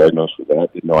disorder. I was diagnosed with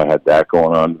that. Didn't know I had that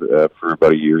going on for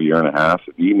about a year and a half,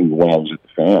 even when I was at the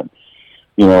fan.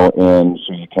 And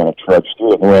so you kind of trudge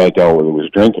through it. The way I dealt with it was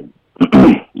drinking,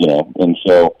 and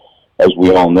so as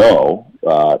we all know,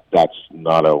 that's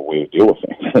not a way to deal with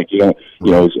things.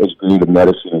 As great a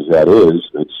medicine as that is,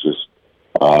 it's just,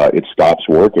 it stops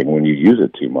working when you use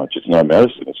it too much. It's not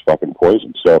medicine, it's fucking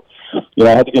poison. So, I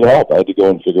had to get help. I had to go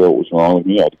and figure out what was wrong with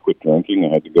me. I had to quit drinking.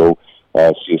 I had to go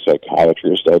see a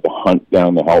psychiatrist. I had to hunt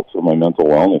down the help for my mental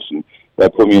wellness. And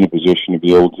that put me in a position to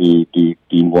be able to do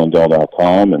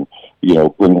DeanBlundell.com and,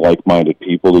 bring like-minded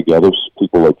people together,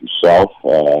 people like yourself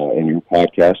and your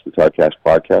podcast, the Toddcast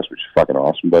Podcast, which is fucking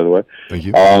awesome, by the way. Thank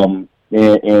you. And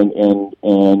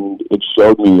it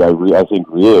showed me, I think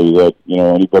really that,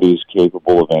 anybody is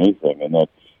capable of anything, and that,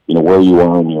 where you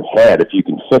are in your head, if you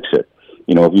can fix it,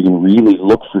 if you can really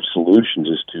look for solutions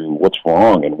as to what's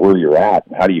wrong and where you're at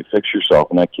and how do you fix yourself.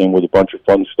 And that came with a bunch of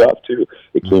fun stuff too.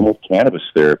 It came with cannabis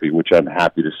therapy, which I'm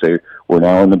happy to say we're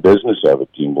now in the business of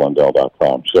at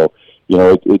DeanBlundell.com. So,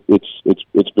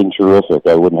 it's been terrific.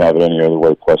 I wouldn't have it any other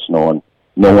way. Plus no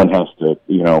one has to,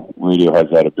 radio has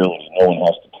that ability. No one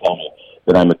has to tell me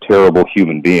that I'm a terrible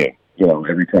human being,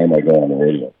 every time I go on the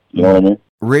radio. You know what I mean?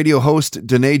 Radio host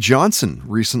Danae Johnson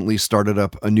recently started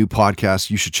up a new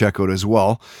podcast you should check out as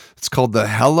well. It's called the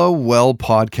Hello Well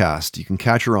Podcast. You can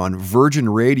catch her on Virgin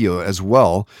Radio as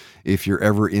well if you're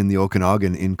ever in the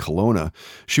Okanagan in Kelowna.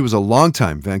 She was a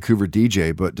longtime Vancouver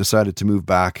DJ, but decided to move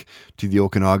back to the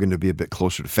Okanagan to be a bit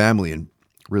closer to family, and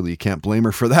really you can't blame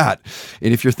her for that.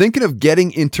 And if you're thinking of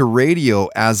getting into radio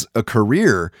as a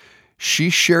career, she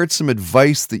shared some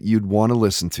advice that you'd want to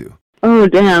listen to. Oh,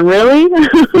 damn, really?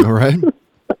 All right.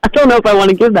 I don't know if I want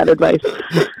to give that advice.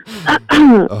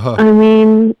 I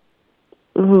mean,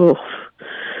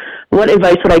 what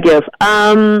advice would I give?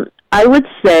 I would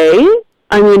say,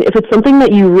 if it's something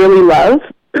that you really love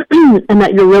and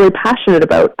that you're really passionate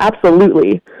about,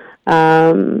 absolutely.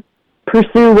 Pursue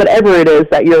whatever it is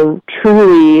that you're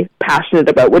truly passionate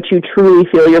about, what you truly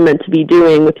feel you're meant to be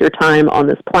doing with your time on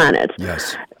this planet.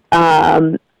 Yes.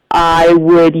 I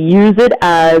would use it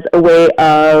as a way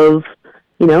of,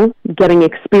 getting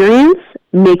experience,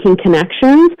 making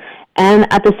connections, and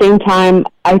at the same time,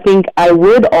 I think I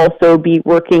would also be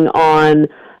working on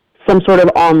some sort of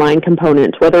online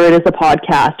component, whether it is a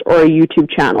podcast or a YouTube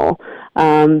channel,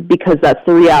 because that's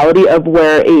the reality of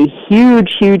where a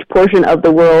huge, huge portion of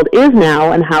the world is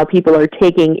now, and how people are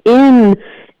taking in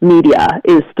media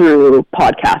is through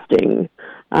podcasting.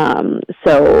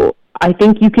 So I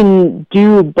think you can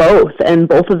do both, and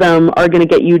both of them are going to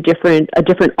get you a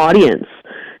different audience.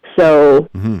 So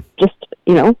just,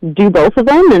 do both of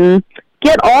them and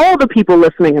get all the people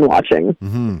listening and watching.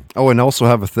 Oh, and also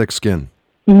have a thick skin.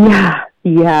 Yeah.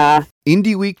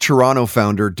 Indie Week Toronto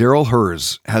founder Daryl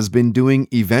Hers has been doing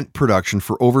event production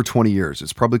for over 20 years.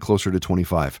 It's probably closer to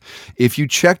 25. If you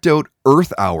checked out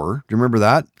Earth Hour, do you remember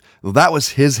that? Well, that was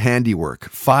his handiwork.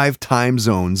 5 time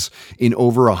zones in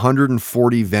over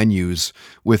 140 venues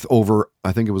with over,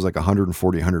 I think it was like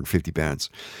 140, 150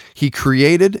 bands. He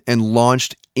created and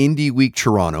launched Indie Week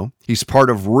Toronto. He's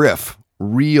part of RIFF,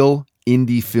 Real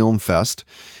Indie Film Fest.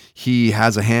 He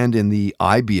has a hand in the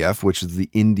IBF, which is the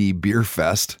Indie Beer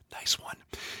Fest. Nice one.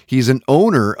 He's an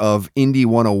owner of Indie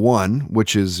 101,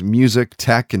 which is music,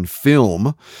 tech, and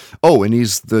film. Oh, and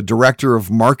he's the director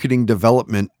of Marketing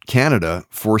Development Canada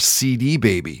for CD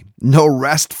Baby. No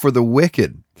rest for the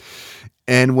wicked.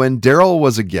 And when Daryl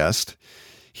was a guest,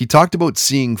 he talked about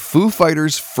seeing Foo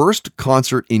Fighters' first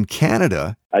concert in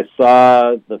Canada. I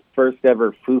saw the first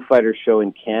ever Foo Fighters show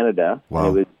in Canada. Wow.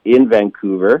 It was in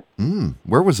Vancouver.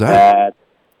 Where was that?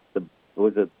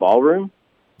 Was it Ballroom?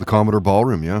 The Commodore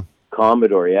Ballroom, yeah.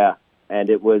 Commodore, yeah. And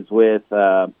it was with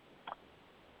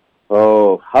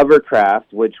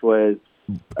Hovercraft, which was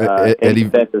Eddie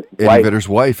Vedder's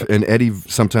wife. And Eddie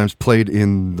sometimes played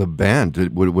in the band.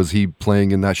 Was he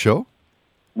playing in that show?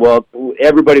 Well,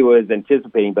 everybody was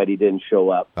anticipating, but he didn't show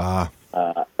up.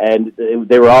 And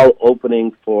they were all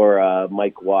opening for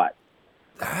Mike Watt.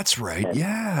 That's right,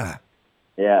 yeah.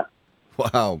 Yeah.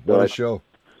 Wow, what a show.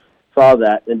 Saw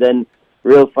that. And then,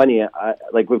 real funny,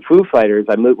 like with Foo Fighters,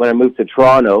 when I moved to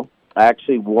Toronto, I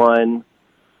actually won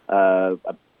a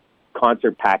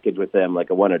concert package with them. Like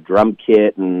I won a drum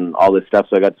kit and all this stuff,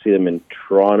 so I got to see them in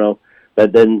Toronto.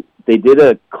 But then they did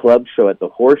a club show at the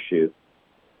Horseshoe,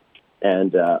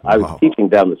 and I was teaching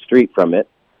down the street from it.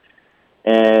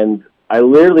 And I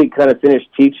literally kind of finished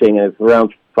teaching, and it's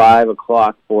around 5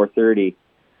 o'clock, 4:30,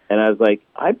 and I was like,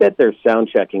 I bet they're sound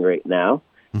checking right now,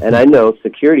 and I know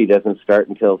security doesn't start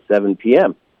until 7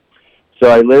 p.m. So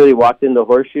I literally walked in the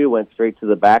Horseshoe, went straight to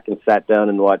the back, and sat down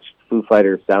and watched Foo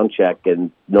Fighters sound check,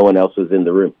 and no one else was in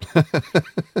the room.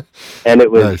 And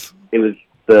it was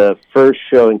the first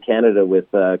show in Canada with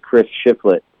Chris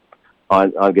Shiflett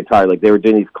on guitar. Like they were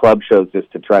doing these club shows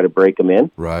just to try to break them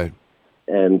in. Right.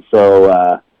 And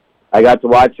so I got to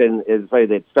watch, and it's funny,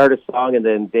 they'd start a song, and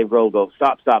then Dave Grohl would go,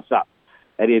 stop, stop, stop.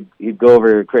 And he'd go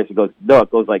over to Chris, he goes, no,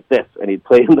 it goes like this, and he'd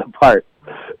play in the part.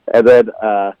 And then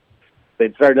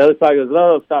they'd start another song, he goes,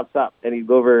 no, stop, stop. And he'd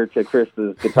go over to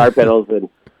Chris's guitar pedals and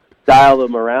dial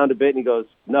them around a bit, and he goes,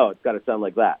 no, it's got to sound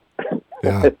like that.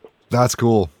 Yeah, that's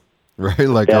cool. Right?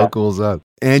 Like, how cool is that?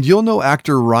 And you'll know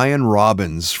actor Ryan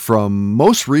Robbins from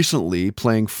most recently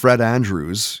playing Fred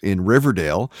Andrews in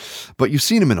Riverdale, but you've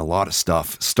seen him in a lot of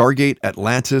stuff. Stargate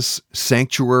Atlantis,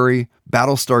 Sanctuary,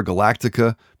 Battlestar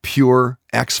Galactica, Pure,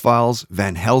 X-Files,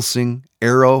 Van Helsing,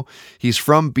 Arrow. He's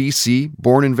from BC,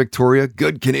 born in Victoria,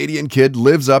 good Canadian kid,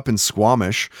 lives up in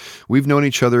Squamish. We've known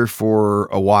each other for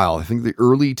a while, I think the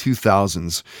early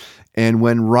 2000s. And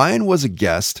when Ryan was a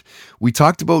guest, we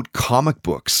talked about comic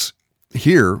books.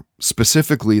 Here,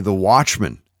 specifically The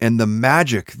Watchmen and the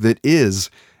magic that is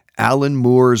Alan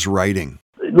Moore's writing.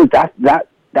 Look, that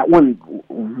won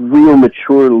real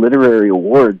mature literary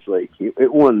awards. Like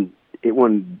it won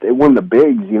the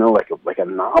bigs, like a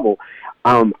novel.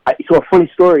 So a funny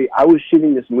story, I was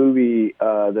shooting this movie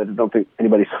that I don't think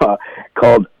anybody saw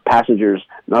called Passengers,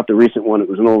 not the recent one, it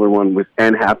was an older one with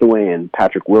Anne Hathaway and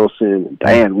Patrick Wilson and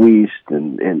Diane Wiest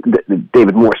and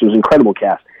David Morse. It was an incredible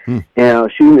cast. And I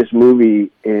was shooting this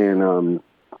movie, and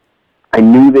I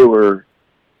knew they were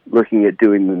looking at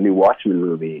doing the new Watchmen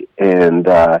movie, and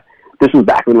this was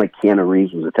back when like Keanu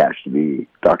Reeves was attached to be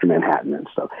Dr. Manhattan and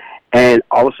stuff. And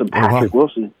all of a sudden, Patrick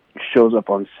Wilson shows up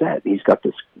on set. He's got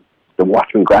the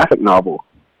Watchmen graphic novel.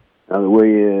 I was like,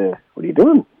 what are you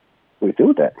doing? What are you doing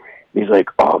with that? And he's like,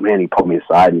 oh man, he pulled me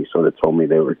aside and he sort of told me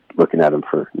they were looking at him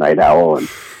for Night Owl. And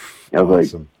I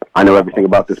was like, I know everything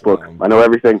about this book. I know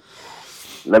everything.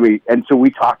 And so we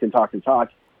talked and talked and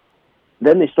talked.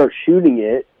 Then they start shooting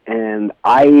it, and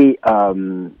I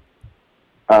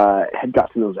had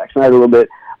got to know Zack Snyder a little bit.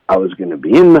 I was going to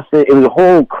be in the thing. It was a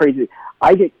whole crazy.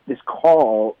 I get this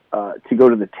call to go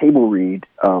to the table read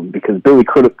because Billy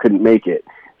couldn't make it.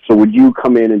 So would you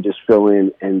come in and just fill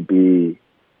in and be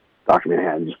Dr.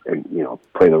 Manhattan, and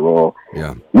play the role?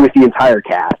 Yeah. With the entire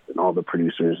cast and all the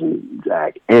producers and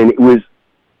Zach. And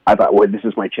I thought, well, this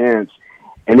is my chance.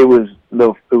 And it was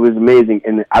amazing.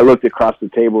 And I looked across the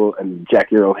table, and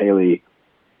Jackie Earle Haley,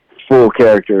 full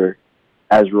character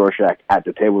as Rorschach at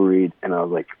the table read, and I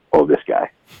was like, oh, this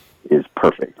guy is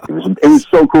perfect. It was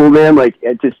so cool, man. Like,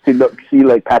 just to see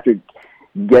like Patrick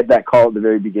get that call at the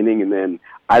very beginning, and then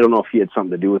I don't know if he had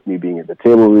something to do with me being at the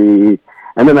table read.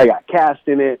 And then I got cast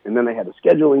in it, and then I had a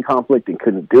scheduling conflict and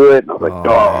couldn't do it. And I was like,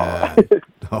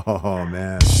 oh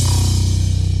man.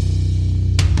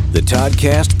 The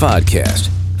Toddcast Podcast.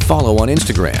 Follow on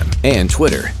Instagram and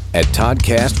Twitter at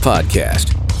Toddcast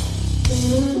Podcast.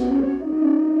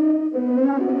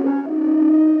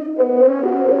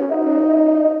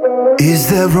 Is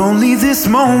there only this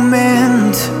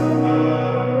moment?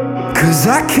 'Cause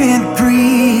I can't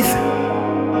breathe.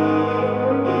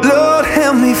 Lord,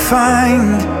 help me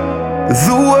find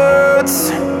the words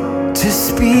to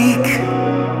speak.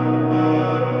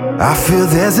 I feel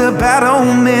there's a bad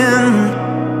omen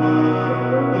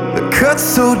that cuts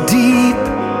so deep.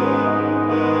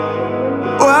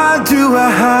 Why do I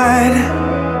hide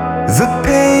the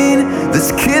pain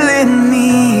that's killing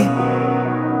me?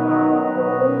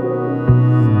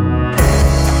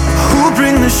 Who'll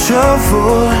bring the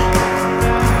shovel?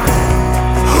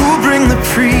 Who'll bring the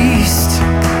priest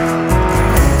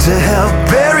to help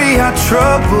bury our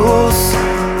troubles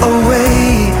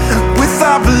away with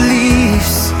our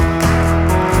beliefs?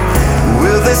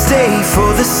 Will they stay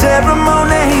for the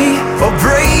ceremony or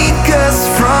break us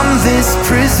from this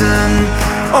prison?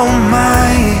 Oh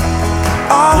my,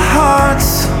 our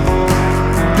hearts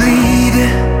bleed.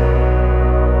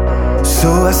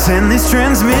 So I send this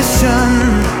transmission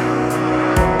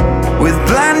with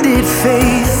blinded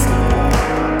faith.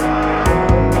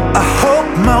 I hope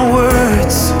my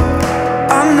words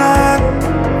are not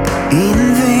in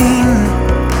vain.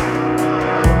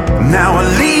 Now I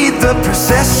lead the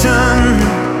procession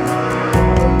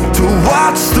to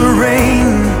watch the rain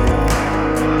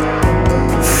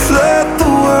flood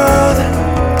the world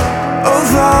of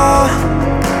all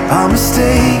our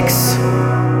mistakes.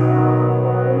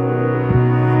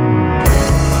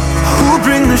 Who'll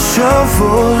bring the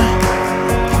shovel?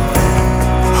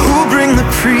 Who'll bring the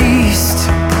priest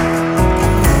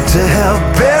to help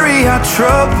bury our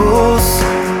troubles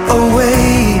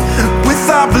away with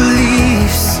our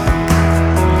beliefs?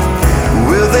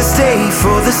 Will they stay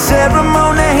for the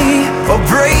ceremony or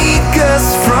break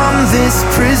us from this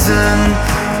prison?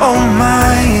 Oh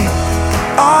my,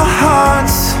 our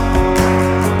hearts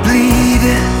bleed.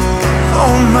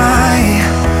 Oh my,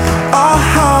 our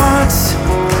hearts,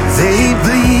 they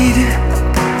bleed.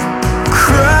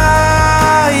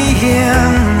 Crying,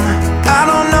 I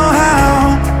don't know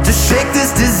how to shake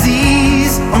this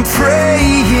disease. I'm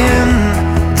praying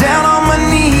down on my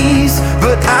knees,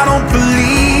 but I don't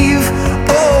believe.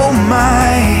 Oh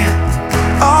my,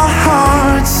 our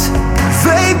hearts,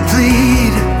 they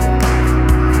bleed.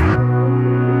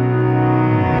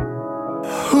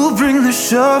 Who'll bring the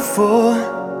shovel?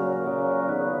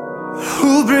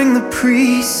 Who'll bring the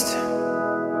priest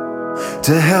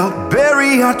to help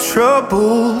bury our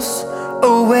troubles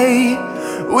away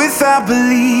with our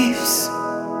beliefs?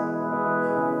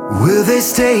 Will they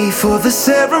stay for the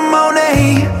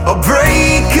ceremony or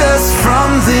break us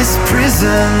from this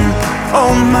prison?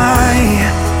 Oh my,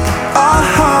 our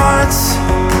hearts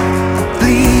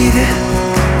bleed.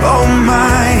 Oh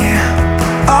my,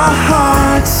 our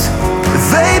hearts,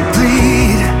 they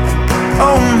bleed.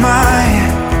 Oh my,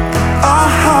 our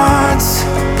hearts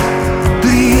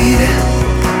bleed.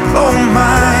 Oh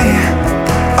my,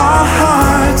 our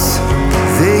hearts,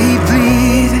 they bleed.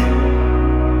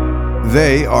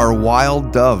 They are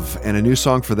Wild Dove, and a new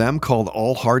song for them called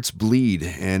All Hearts Bleed.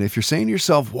 And if you're saying to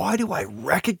yourself, why do I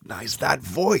recognize that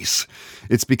voice?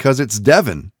 It's because it's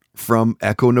Devin from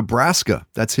Echo, Nebraska.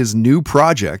 That's his new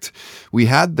project. We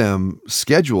had them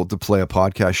scheduled to play a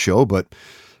podcast show, but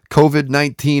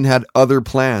COVID-19 had other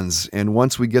plans. And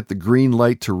once we get the green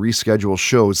light to reschedule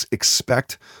shows,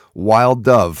 expect Wild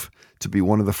Dove to be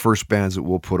one of the first bands that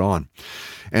we'll put on.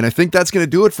 And I think that's going to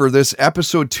do it for this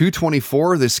episode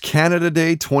 224, this Canada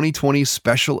Day 2020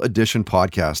 special edition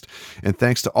podcast. And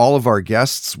thanks to all of our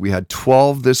guests. We had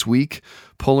 12 this week,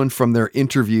 pulling from their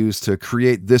interviews to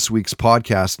create this week's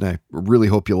podcast. And I really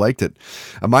hope you liked it.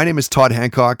 My name is Todd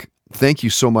Hancock. Thank you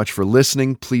so much for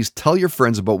listening. Please tell your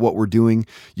friends about what we're doing.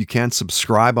 You can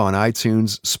subscribe on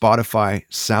iTunes, Spotify,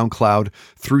 SoundCloud,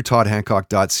 through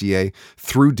toddhancock.ca,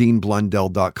 through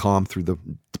deanblundell.com, through the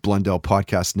Blundell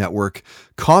Podcast Network.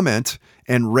 Comment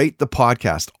and rate the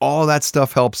podcast. All of that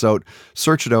stuff helps out.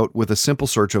 Search it out with a simple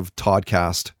search of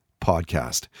Toddcast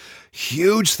Podcast.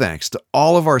 Huge thanks to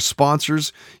all of our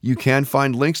sponsors. You can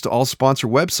find links to all sponsor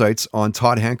websites on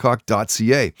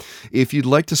toddhancock.ca. If you'd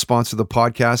like to sponsor the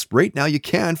podcast, right now you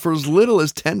can for as little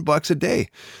as $10 a day.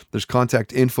 There's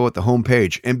contact info at the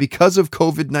homepage. And because of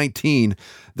COVID-19,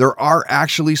 there are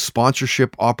actually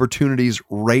sponsorship opportunities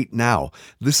right now.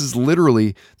 This is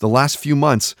literally the last few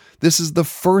months. This is the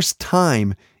first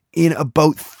time in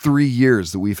about 3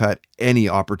 years that we've had any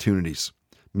opportunities.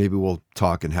 Maybe we'll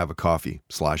talk and have a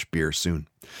coffee/beer soon.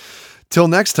 Till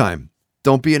next time,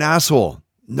 don't be an asshole.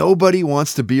 Nobody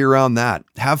wants to be around that.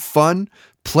 Have fun,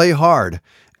 play hard,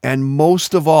 and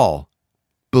most of all,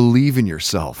 believe in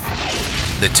yourself.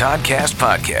 The Toddcast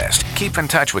Podcast. Keep in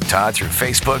touch with Todd through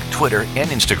Facebook, Twitter, and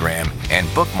Instagram, and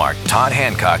bookmark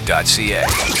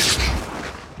toddhancock.ca.